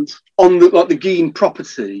found on the Gein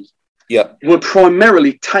property, were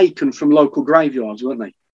primarily taken from local graveyards, weren't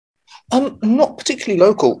they? Not particularly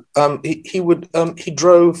local. He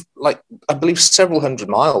drove, I believe, several hundred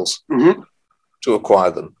miles to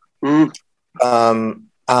acquire them.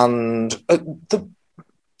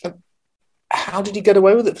 How did he get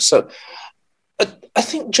away with it? So, I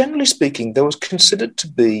think, generally speaking, there was considered to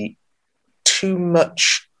be too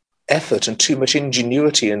much effort and too much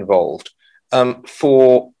ingenuity involved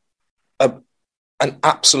for an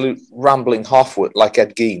absolute rambling half-wit like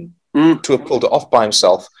Ed Gein to have pulled it off by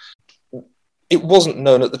himself. It wasn't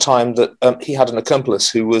known at the time that he had an accomplice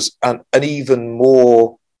who was an even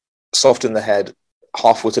more soft in the head,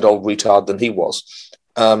 half-witted old retard than he was,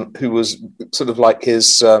 who was sort of like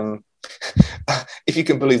his, if you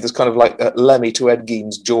can believe this, kind of like Lemmy to Ed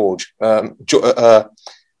Gein's George. Ed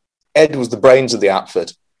was the brains of the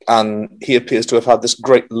outfit, and he appears to have had this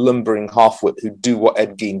great lumbering half-wit who'd do what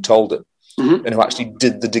Ed Gein told him, and who actually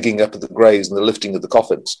did the digging up of the graves and the lifting of the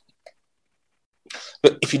coffins.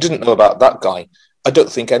 But if you didn't know about that guy, I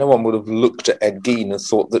don't think anyone would have looked at Ed Gein and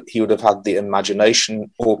thought that he would have had the imagination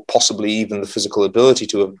or possibly even the physical ability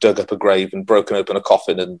to have dug up a grave and broken open a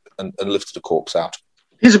coffin and lifted a corpse out.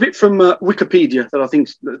 Here's a bit from Wikipedia that I think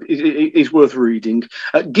is worth reading.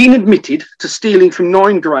 Gein admitted to stealing from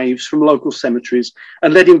 9 graves from local cemeteries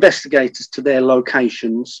and led investigators to their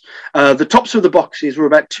locations. The tops of the boxes were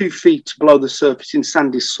about 2 feet below the surface in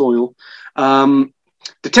sandy soil. The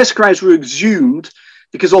test graves were exhumed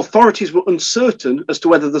because authorities were uncertain as to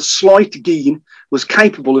whether the slight Geen was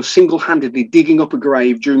capable of single-handedly digging up a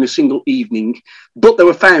grave during a single evening, but they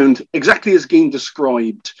were found exactly as Geen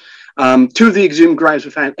described. 2 of the exhumed graves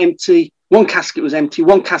were found empty. One casket was empty.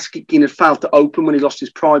 One casket Geen had failed to open when he lost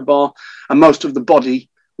his pry bar, and most of the body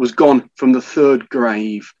was gone from the third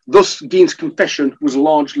grave. Thus, Geen's confession was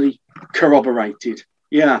largely corroborated.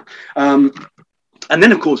 Yeah. And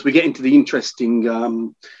then, of course, we get into the interesting,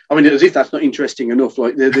 as if that's not interesting enough,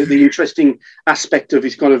 like the interesting aspect of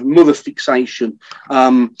his kind of mother fixation.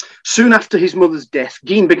 Soon after his mother's death,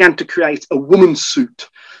 Geen began to create a woman's suit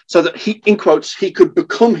so that he, in quotes, he could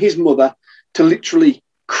become his mother to literally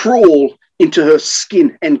crawl into her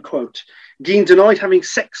skin, end quote. Geen denied having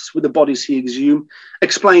sex with the bodies he exhumed,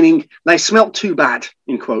 explaining they smelt too bad,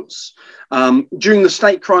 in quotes. During the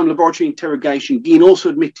state crime laboratory interrogation, Geen also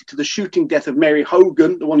admitted to the shooting death of Mary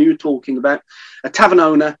Hogan, the one you were talking about, a tavern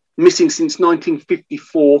owner missing since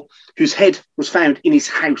 1954, whose head was found in his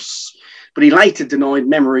house. But he later denied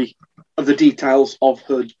memory of the details of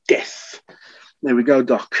her death. There we go,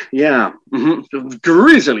 Doc. Yeah.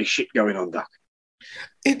 Grisly shit going on, Doc.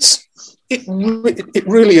 It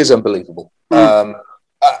really is unbelievable.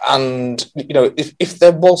 And if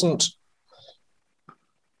there wasn't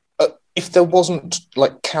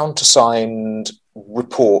like countersigned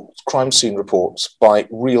reports, crime scene reports by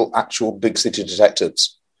real actual big city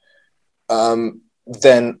detectives,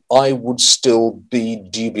 then I would still be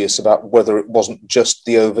dubious about whether it wasn't just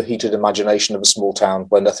the overheated imagination of a small town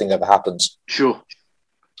where nothing ever happens. Sure.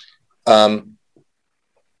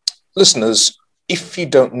 Listeners, if you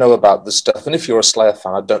don't know about this stuff, and if you're a Slayer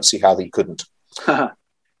fan, I don't see how you couldn't.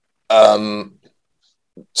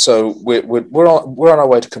 So we're on our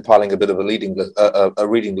way to compiling a bit of a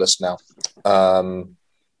reading list now,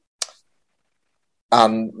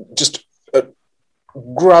 and just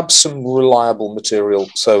grab some reliable material.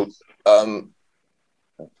 So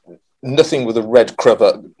nothing with a red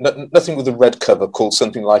cover, called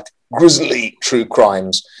something like Grisly True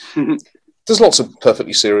Crimes. There's lots of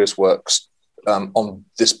perfectly serious works on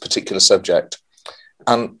this particular subject,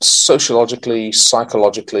 and sociologically,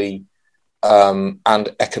 psychologically, and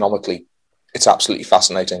economically, it's absolutely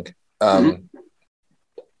fascinating.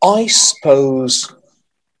 I suppose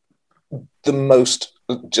the most,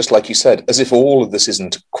 just like you said, as if all of this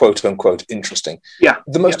isn't quote unquote interesting. Yeah.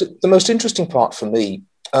 The most interesting part for me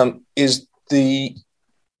is the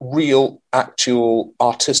real, actual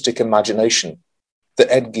artistic imagination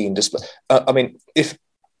that Ed Gein displayed. If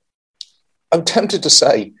I'm tempted to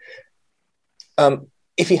say,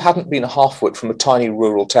 if he hadn't been a half-wit from a tiny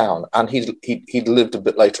rural town and he'd lived a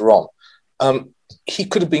bit later on, he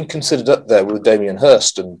could have been considered up there with Damien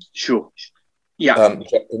Hirst and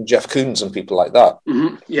and Jeff Koons and people like that.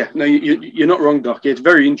 Yeah, no, you're not wrong, Doc. It's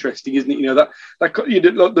very interesting, isn't it? That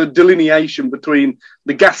the delineation between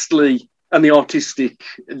the ghastly and the artistic,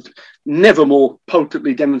 never more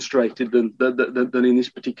potently demonstrated than in this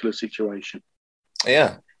particular situation.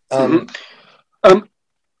 Yeah.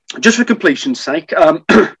 Just for completion's sake,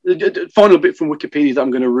 final bit from Wikipedia that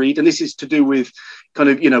I'm going to read, and this is to do with kind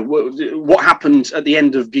of, what happened at the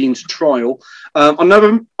end of Gein's trial. On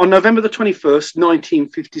November the 21st,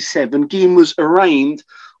 1957, Gein was arraigned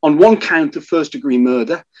on one count of first-degree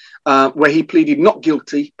murder, where he pleaded not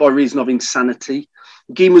guilty by reason of insanity.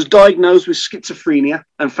 Gein was diagnosed with schizophrenia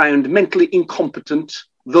and found mentally incompetent,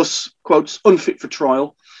 thus, quotes, unfit for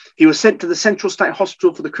trial. He was sent to the Central State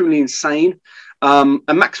Hospital for the Criminally Insane,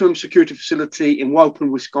 a maximum security facility in Waupun,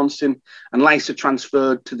 Wisconsin, and later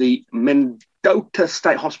transferred to the Mendota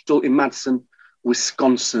State Hospital in Madison,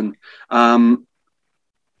 Wisconsin.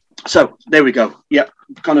 So there we go. Yeah,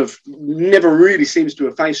 kind of never really seems to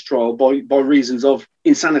have faced trial by reasons of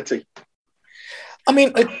insanity. I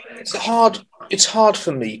mean, it's hard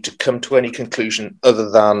for me to come to any conclusion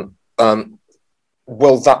other than,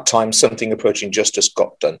 that time something approaching justice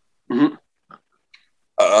got done.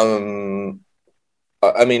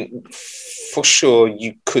 I mean, for sure,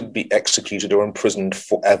 you could be executed or imprisoned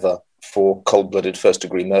forever for cold-blooded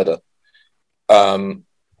first-degree murder. But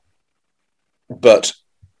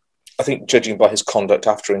I think, judging by his conduct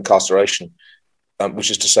after incarceration, which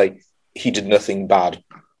is to say, he did nothing bad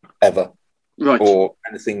ever, right, or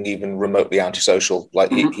anything even remotely antisocial.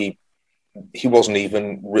 Like he wasn't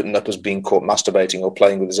even written up as being caught masturbating or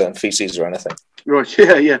playing with his own feces or anything. Right,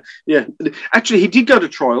 yeah. Actually, he did go to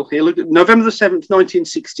trial. Here, look at November the 7th,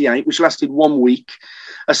 1968, which lasted 1 week.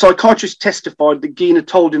 A psychiatrist testified that Gein had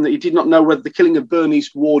told him that he did not know whether the killing of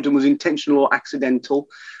Bernice Warden was intentional or accidental.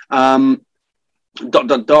 At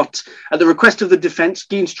the request of the defence,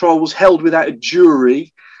 Gein's trial was held without a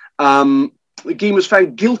jury. Gein was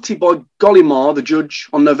found guilty by Gallimard, the judge,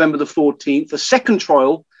 on November the 14th. The second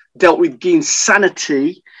trial dealt with Gein's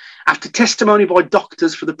sanity. After testimony by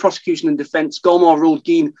doctors for the prosecution and defence, Gallimard ruled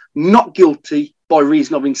Gein not guilty by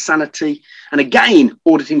reason of insanity, and again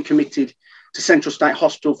ordered him committed to Central State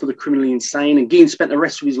Hospital for the criminally insane. And Gein spent the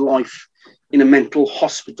rest of his life in a mental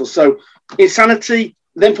hospital. So insanity.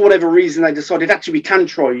 Then, for whatever reason, they decided actually we can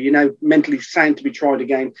try, mentally sound to be tried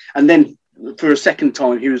again. And then, for a second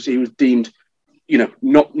time, he was deemed,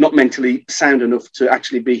 not mentally sound enough to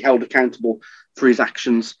actually be held accountable for his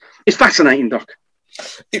actions. It's fascinating, Doc.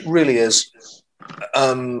 It really is.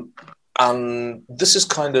 And this is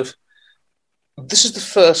the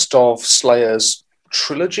first of Slayer's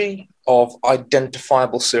trilogy of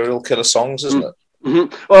identifiable serial killer songs, isn't it?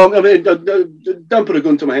 Mm-hmm. Well, I mean, don't put a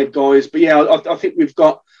gun to my head, guys. But yeah, I think we've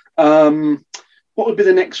got what would be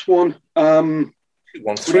the next one?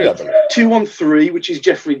 213, I believe. 213, which is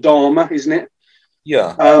Jeffrey Dahmer, isn't it?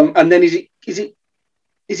 Yeah. And then is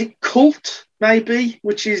it Cult maybe,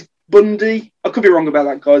 which is Bundy? I could be wrong about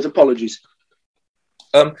that, guys. Apologies.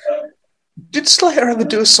 Did Slayer ever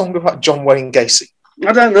do a song about John Wayne Gacy?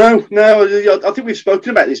 I don't know. No, I think we've spoken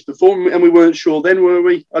about this before, and we weren't sure then, were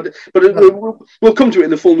we? But we'll come to it in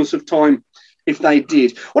the fullness of time if they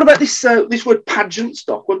did. What about this word pageant,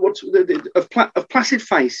 Doc? What's of placid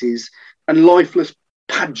faces and lifeless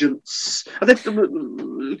pageants?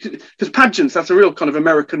 Because pageants, that's a real kind of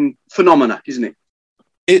American phenomena, isn't it?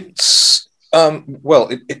 It's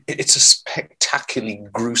it's a spectacularly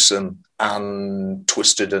gruesome and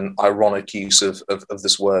twisted and ironic use of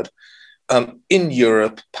this word. In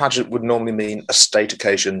Europe, pageant would normally mean a state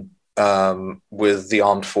occasion with the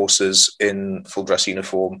armed forces in full dress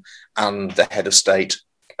uniform and the head of state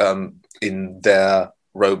in their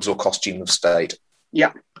robes or costume of state.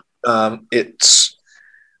 Yeah. It's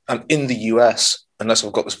in the US, unless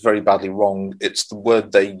I've got this very badly wrong, it's the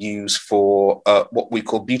word they use for what we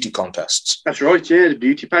call beauty contests. That's right, yeah, the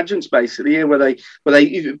beauty pageants, basically, yeah, where they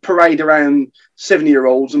parade around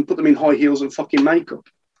 7-year-olds and put them in high heels and fucking makeup.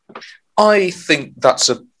 I think that's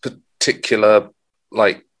a particular,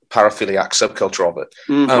 paraphiliac subculture of it.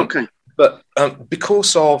 Okay. But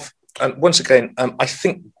because of, once again, I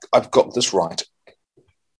think I've got this right.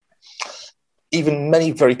 Even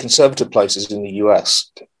many very conservative places in the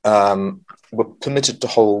US were permitted to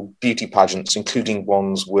hold beauty pageants, including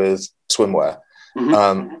ones with swimwear,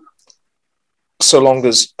 so long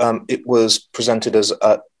as it was presented as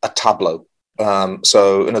a tableau.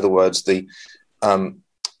 So, in other words,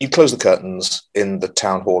 you close the curtains in the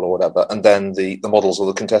town hall or whatever, and then the models or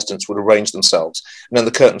the contestants would arrange themselves, and then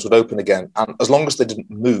the curtains would open again. And as long as they didn't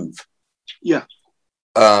move, then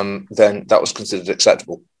that was considered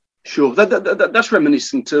acceptable. Sure, that's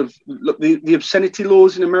reminiscent of the obscenity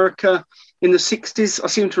laws in America in the 60s. I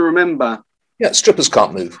seem to remember. Yeah, strippers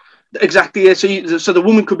can't move. Exactly. Yeah. So the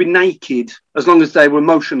woman could be naked as long as they were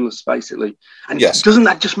motionless, basically. And doesn't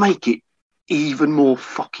that just make it even more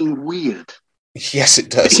fucking weird? Yes, it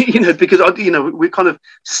does. Because we're kind of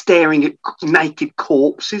staring at naked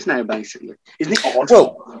corpses now, basically. Isn't it odd?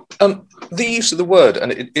 Well, the use of the word,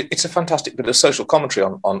 and it's a fantastic bit of social commentary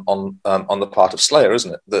on the part of Slayer,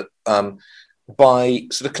 isn't it? That by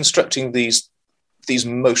sort of constructing these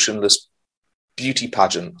motionless beauty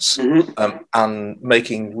pageants and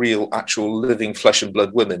making real, actual, living flesh and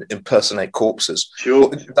blood women impersonate corpses. Sure,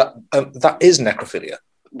 that is necrophilia.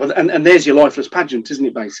 But and there's your lifeless pageant, isn't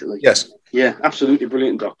it? Basically, yes, yeah, absolutely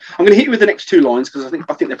brilliant, Doc. I'm going to hit you with the next two lines because I think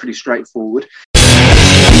they're pretty straightforward.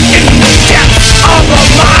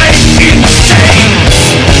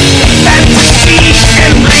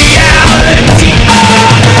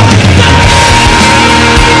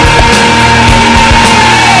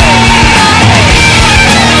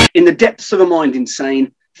 In the depths of a mind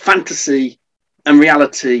insane, fantasy and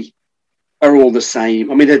reality are all the same.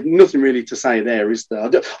 I mean, there's nothing really to say there, is there?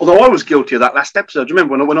 Although I was guilty of that last episode. Do you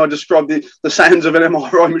remember when I described the sounds of an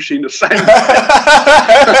MRI machine of sound?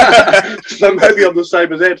 So maybe I'm the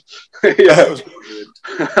same as Ed. Yeah, it was brilliant.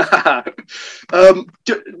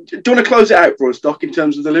 Do you want to close it out for us, Doc, in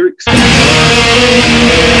terms of the lyrics?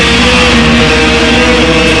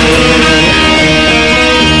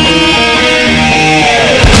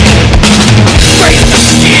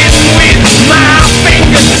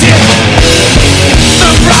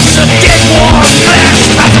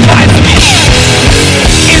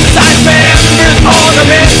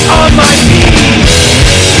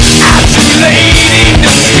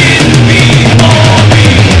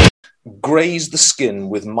 Graze the skin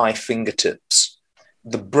with my fingertips.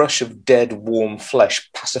 The brush of dead, warm flesh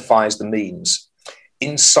pacifies the means.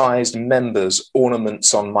 Incised members,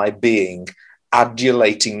 ornaments on my being,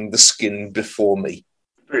 adulating the skin before me.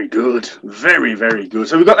 Very good. Very, very good.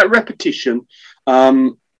 So we've got that repetition.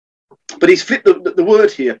 But he's flipped the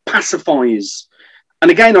word here, pacifies. And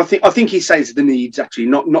again, I think he says the needs, actually,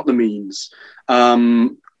 not the means.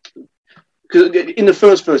 Because in the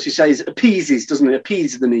first verse, he says appeases, doesn't it?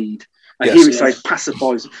 Appease the need. And here it says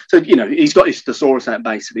pacifies. So, he's got his thesaurus out,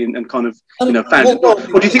 basically, and kind of, found it. Or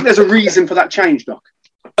do you think there's a reason for that change, Doc?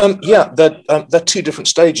 There are two different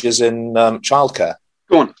stages in childcare.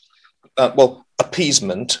 Go on.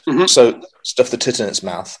 Appeasement, so stuff the tit in its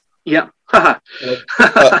mouth. Yeah.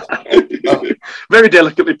 Very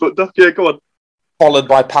delicately put, Doc. Yeah, go on. Followed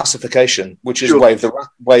by pacification, which is wave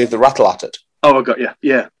the rattle at it. Oh, I got you.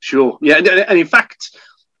 Yeah, sure. Yeah, and in fact,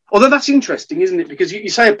 although that's interesting, isn't it? Because you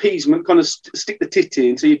say appeasement, kind of stick the tit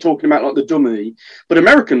in, so you're talking about like the dummy. But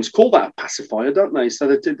Americans call that a pacifier, don't they? So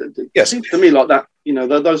it seems to me like that.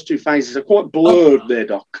 Those two phases are quite blurred there,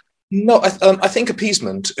 Doc. No, I think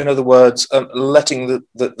appeasement, in other words, letting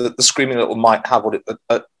the screaming little mite have what it...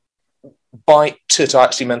 by tit, I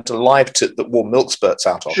actually meant a live tit that warm milk spurts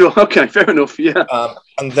out of. Sure, okay, fair enough, yeah.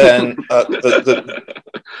 And then the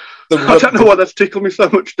I don't know why that's tickled me so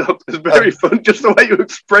much, Doc. It's very fun. Just the way you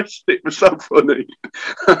expressed it was so funny.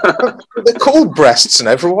 They're called breasts, and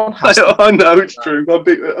everyone has them. I know, it's true.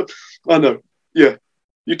 I know, yeah.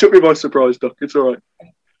 You took me by surprise, Doc. It's all right.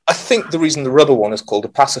 I think the reason the rubber one is called a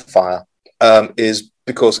pacifier is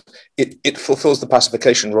because it fulfills the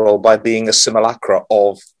pacification role by being a simulacra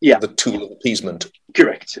of the tool of appeasement.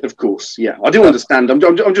 Correct, of course. Yeah, I do understand. I'm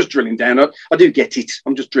just drilling down. I do get it.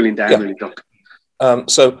 I'm just drilling down, really, Doc.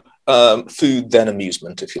 Food, then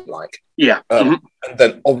amusement, if you like. Yeah. And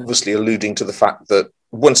then obviously alluding to the fact that,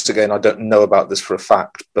 once again, I don't know about this for a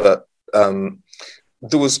fact, but there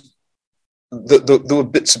were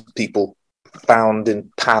bits of people found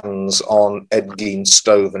in pans on Ed Gein's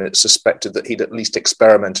stove, and it's suspected that he'd at least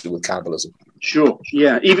experimented with cannibalism. Sure,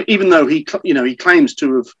 yeah. Even though he claims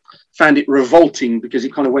to have found it revolting because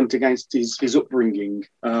it kind of went against his upbringing.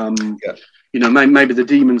 Maybe the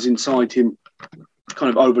demons inside him kind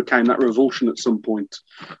of overcame that revulsion at some point.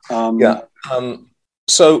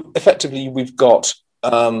 So effectively, we've got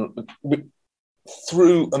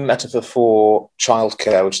through a metaphor for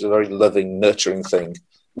childcare, which is a very loving, nurturing thing.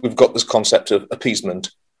 We've got this concept of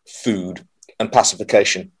appeasement, food, and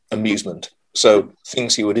pacification, amusement. So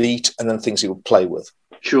things he would eat and then things he would play with.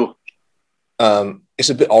 Sure. It's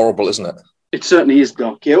a bit horrible, isn't it? It certainly is,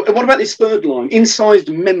 Doc. Yeah. What about this third line? Incised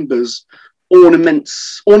members,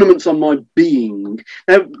 ornaments on my being.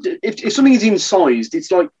 Now, if something is incised,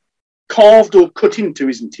 it's like carved or cut into,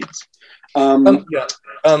 isn't it? And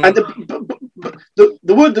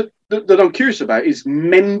the word that I'm curious about is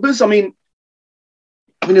members. I mean,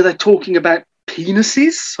 are they talking about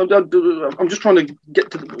penises? I'm just trying to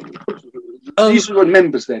get to these are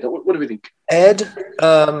members there. What do we think? Ed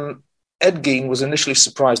Gein was initially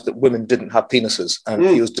surprised that women didn't have penises, and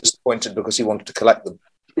he was disappointed because he wanted to collect them.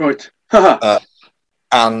 Right.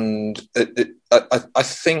 And I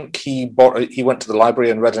think he went to the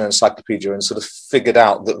library and read an encyclopedia and sort of figured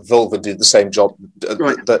out that vulva did the same job,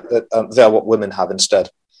 that they're what women have instead.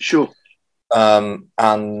 Sure.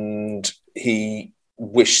 And he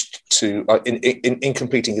wished to, in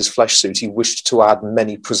completing his flesh suit, he wished to add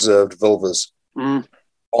many preserved vulvas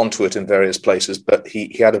onto it in various places, but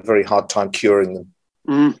he had a very hard time curing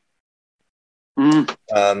them.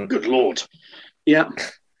 Good Lord. Yeah.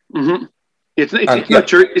 Mm-hmm. It's no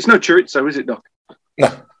chorizo, is it, Doc?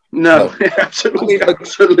 No.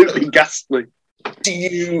 Absolutely ghastly. Do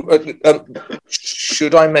you?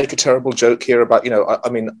 Should I make a terrible joke here about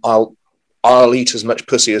I'll eat as much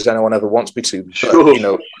pussy as anyone ever wants me to. But,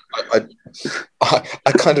 sure.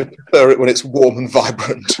 I kind of prefer it when it's warm and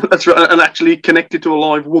vibrant. That's right, and actually connected to a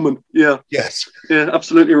live woman. Yeah. Yes. Yeah,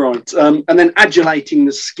 absolutely right. And then adulating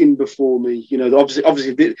the skin before me.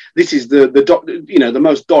 Obviously, this is the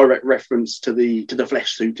most direct reference to the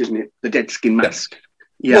flesh suit, isn't it? The dead skin mask.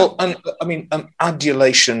 Yeah. Well, and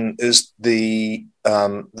adulation is the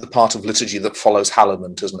part of liturgy that follows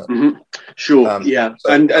hallowment, isn't it? Mm-hmm. Sure. Yeah.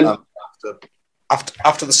 So,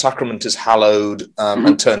 after the sacrament is hallowed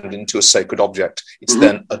and turned into a sacred object, it's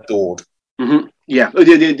then adored. Mm-hmm. Yeah.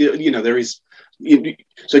 There is.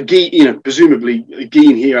 So, presumably,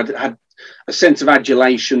 Gein here had a sense of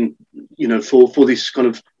adulation, for this kind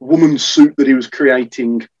of woman suit that he was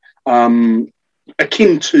creating, akin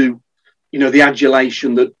to, the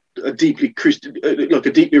adulation that a deeply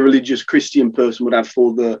religious Christian person would have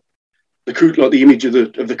for the image of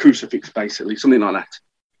the crucifix, basically, something like that.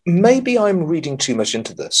 Maybe I'm reading too much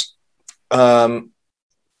into this.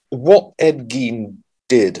 What Ed Gein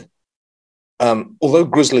did, although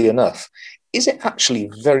grisly enough, is it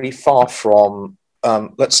actually very far from,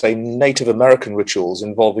 let's say, Native American rituals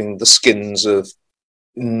involving the skins of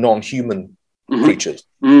non-human creatures,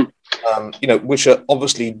 which are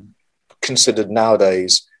obviously considered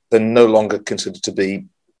nowadays, they're no longer considered to be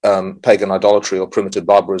pagan idolatry or primitive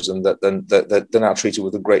barbarism, that they're now treated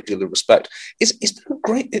with a great deal of respect. Is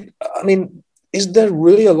there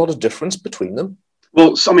really a lot of difference between them?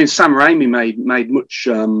 Well, I mean, Sam Raimi made much,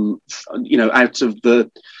 out of the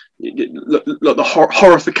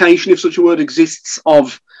horrification, if such a word exists,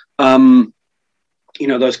 of,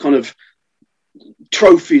 those kind of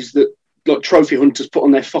trophies that like trophy hunters put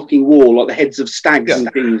on their fucking wall, like the heads of stags and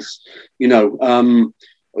things.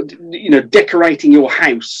 Decorating your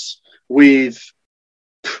house with,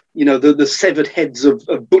 the severed heads of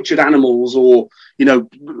butchered animals, or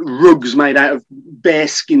rugs made out of bear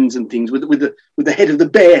skins and things with the head of the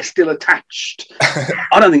bear still attached.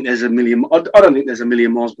 I don't think there's a million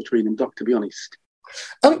miles between them, Doc, to be honest.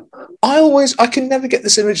 I can never get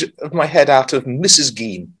this image of my head out of Mrs.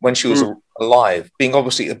 Geen when she was alive, being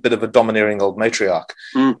obviously a bit of a domineering old matriarch.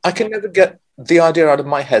 I can never get the idea out of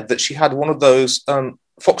my head that she had one of those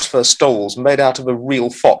fox fur stoles made out of a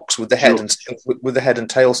real fox with the head with the head and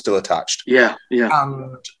tail still attached. Yeah.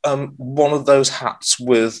 And one of those hats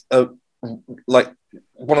with like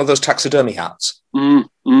one of those taxidermy hats. Or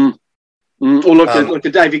like a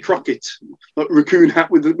Davy Crockett, like raccoon hat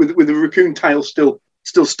with the raccoon tail still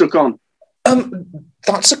stuck on.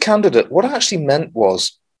 That's a candidate. What I actually meant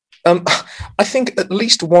was, I think at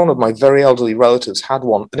least one of my very elderly relatives had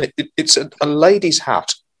one, and it's a lady's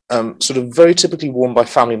hat, sort of very typically worn by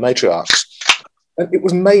family matriarchs. And it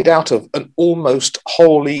was made out of an almost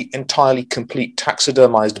wholly, entirely complete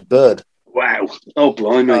taxidermized bird. Wow! Oh,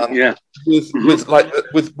 blimey! Yeah, with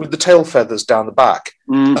the tail feathers down the back,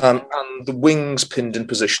 and the wings pinned in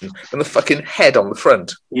position, and the fucking head on the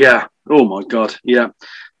front. Yeah. Oh my God. Yeah.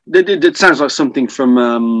 It sounds like something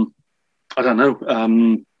from I don't know.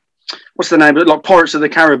 What's the name of it? Like Pirates of the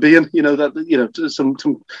Caribbean. Some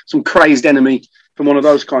crazed enemy from one of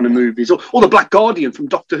those kind of movies, or the Black Guardian from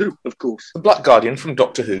Doctor Who, of course. The Black Guardian from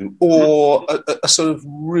Doctor Who, or a sort of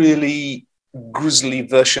really grisly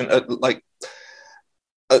version,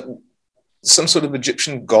 some sort of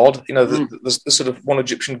Egyptian god. The sort of one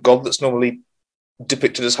Egyptian god that's normally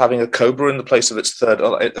depicted as having a cobra in the place of its third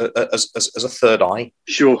as a third eye.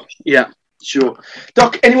 Sure. Yeah. Sure.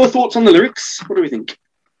 Doc, any more thoughts on the lyrics? What do we think?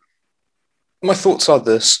 My thoughts are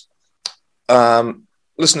this.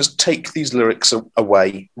 Listeners, take these lyrics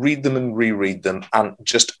away, read them and reread them, and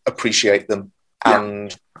just appreciate them. Yeah.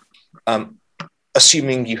 And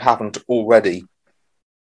assuming you haven't already,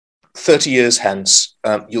 30 years hence,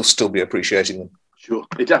 you'll still be appreciating them. Sure,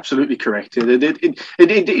 it's absolutely correct.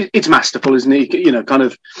 It's masterful, isn't it? Kind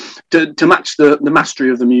of to match the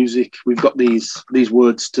mastery of the music. We've got these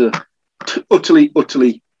words to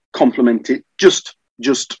utterly complement it. Just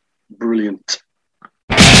brilliant.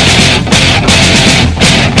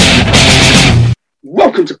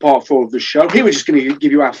 Welcome to part 4 of the show. Here we're just going to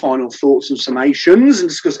give you our final thoughts and summations and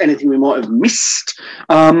discuss anything we might have missed.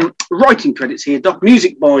 Writing credits here, Doc.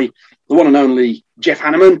 Music by the one and only Jeff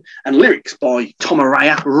Hanneman, and lyrics by Tom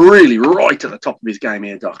Araya. Really right at the top of his game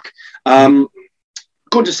here, Doc.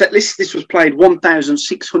 According to set list, this was played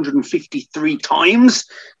 1,653 times,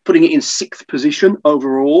 putting it in 6th position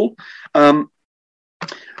overall.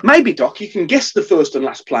 Maybe, Doc, you can guess the first and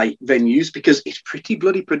last play venues because it's pretty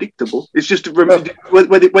bloody predictable. It's just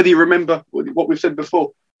whether you remember what we've said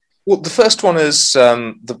before. Well, the first one is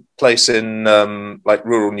the place in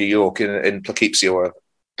rural New York in Poughkeepsie or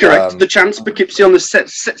correct. The Chance, Poughkeepsie, on the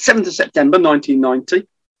 7th of September 1990.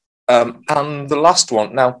 And the last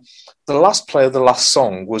one. Now, the last play of the last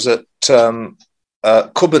song was at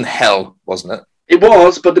Cubbon Hell, wasn't it? It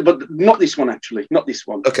was, but not this one, actually. Not this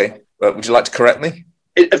one. Okay. Would you like to correct me?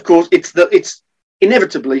 Of course, it's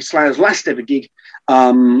inevitably Slayer's last ever gig,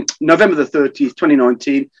 November the 30th,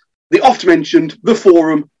 2019. The oft-mentioned The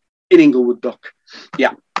Forum in Inglewood, Doc.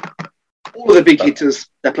 Yeah. All of the big hitters,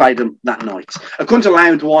 they played them that night. According to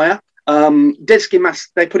Loudwire, Dead Skin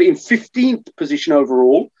Mask, they put it in 15th position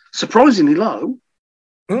overall. Surprisingly low.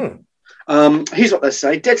 Here's what they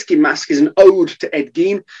say. Dead Skin Mask is an ode to Ed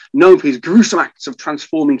Gein, known for his gruesome acts of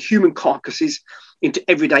transforming human carcasses into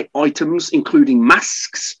everyday items, including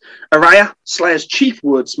masks. Araya, Slayer's chief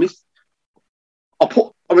wordsmith. I'll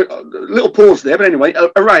put a little pause there, but anyway,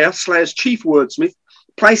 Araya, Slayer's chief wordsmith,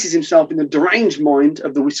 places himself in the deranged mind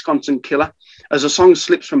of the Wisconsin Killer as the song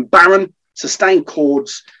slips from barren, sustained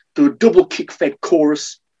chords to a double kick-fed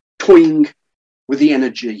chorus, toying with the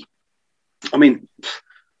energy. I mean,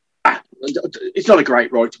 it's not a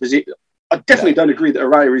great writer, is it? I definitely don't agree that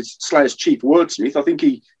Araya is Slayer's chief wordsmith. I think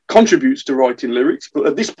he contributes to writing lyrics, but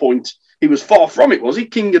at this point, he was far from it, was he?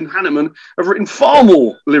 King and Hanneman have written far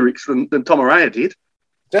more lyrics than Tom Araya did.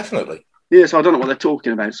 Definitely. Yes, I don't know what they're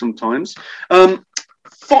talking about sometimes.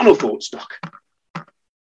 Final thoughts, Doc.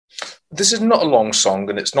 This is not a long song,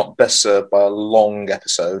 and it's not best served by a long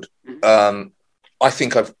episode. I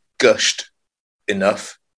think I've gushed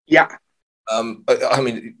enough. Yeah. I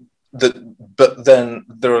mean, but then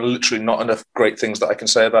there are literally not enough great things that I can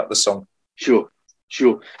say about the song. Sure.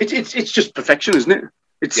 It's just perfection, isn't it?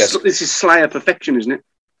 Yes. This is Slayer perfection, isn't it?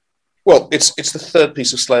 Well, it's the third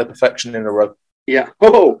piece of Slayer perfection in a row. Yeah.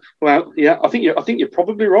 Oh, well, yeah. I think you're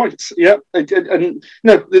probably right. Yeah. And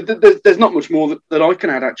no, there's not much more that I can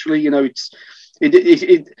add. Actually, you know,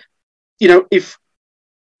 you know, if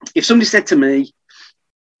somebody said to me,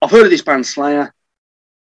 "I've heard of this band Slayer,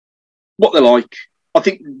 what they're like," I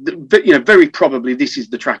think you know, very probably this is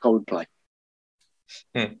the track I would play.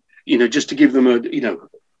 You know, just to give them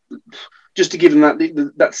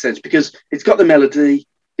that sense, because it's got the melody.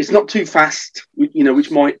 It's not too fast, you know, which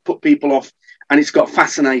might put people off. And it's got a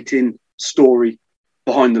fascinating story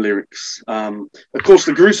behind the lyrics. Of course,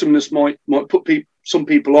 the gruesomeness might put some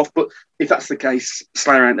people off, but if that's the case,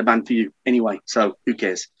 Slayer ain't the band for you anyway. So who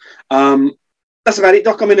cares? That's about it,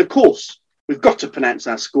 Doc. I mean, of course, we've got to pronounce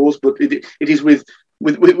our scores, but it is with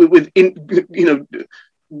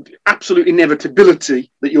absolute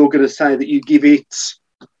inevitability that you're going to say that you give it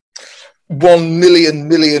 1 million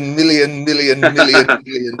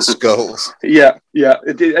skulls. Yeah,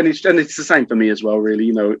 and it's the same for me as well. Really,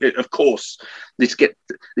 you know, of course, this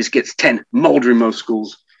gets 10 mouldering most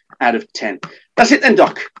skulls out of 10. That's it then,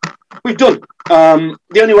 Doc. We've done. The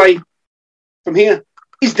only way from here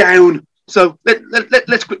is down. So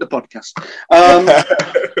let's quit the podcast.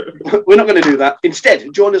 We're not going to do that.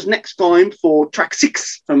 Instead, join us next time for track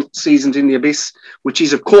 6 from Seasons in the Abyss, which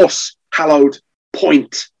is, of course, Hallowed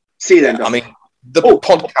Point. See you then, Doc. I mean, the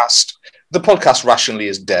podcast rationally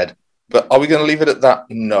is dead, but are we going to leave it at that?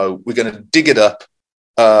 No, we're going to dig it up,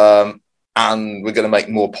 and we're going to make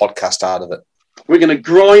more podcast out of it. We're going to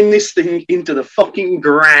grind this thing into the fucking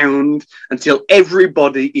ground until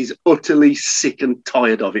everybody is utterly sick and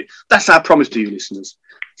tired of it. That's our promise to you, listeners.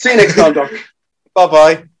 See you next time, Doc.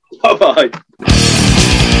 Bye-bye. Bye-bye.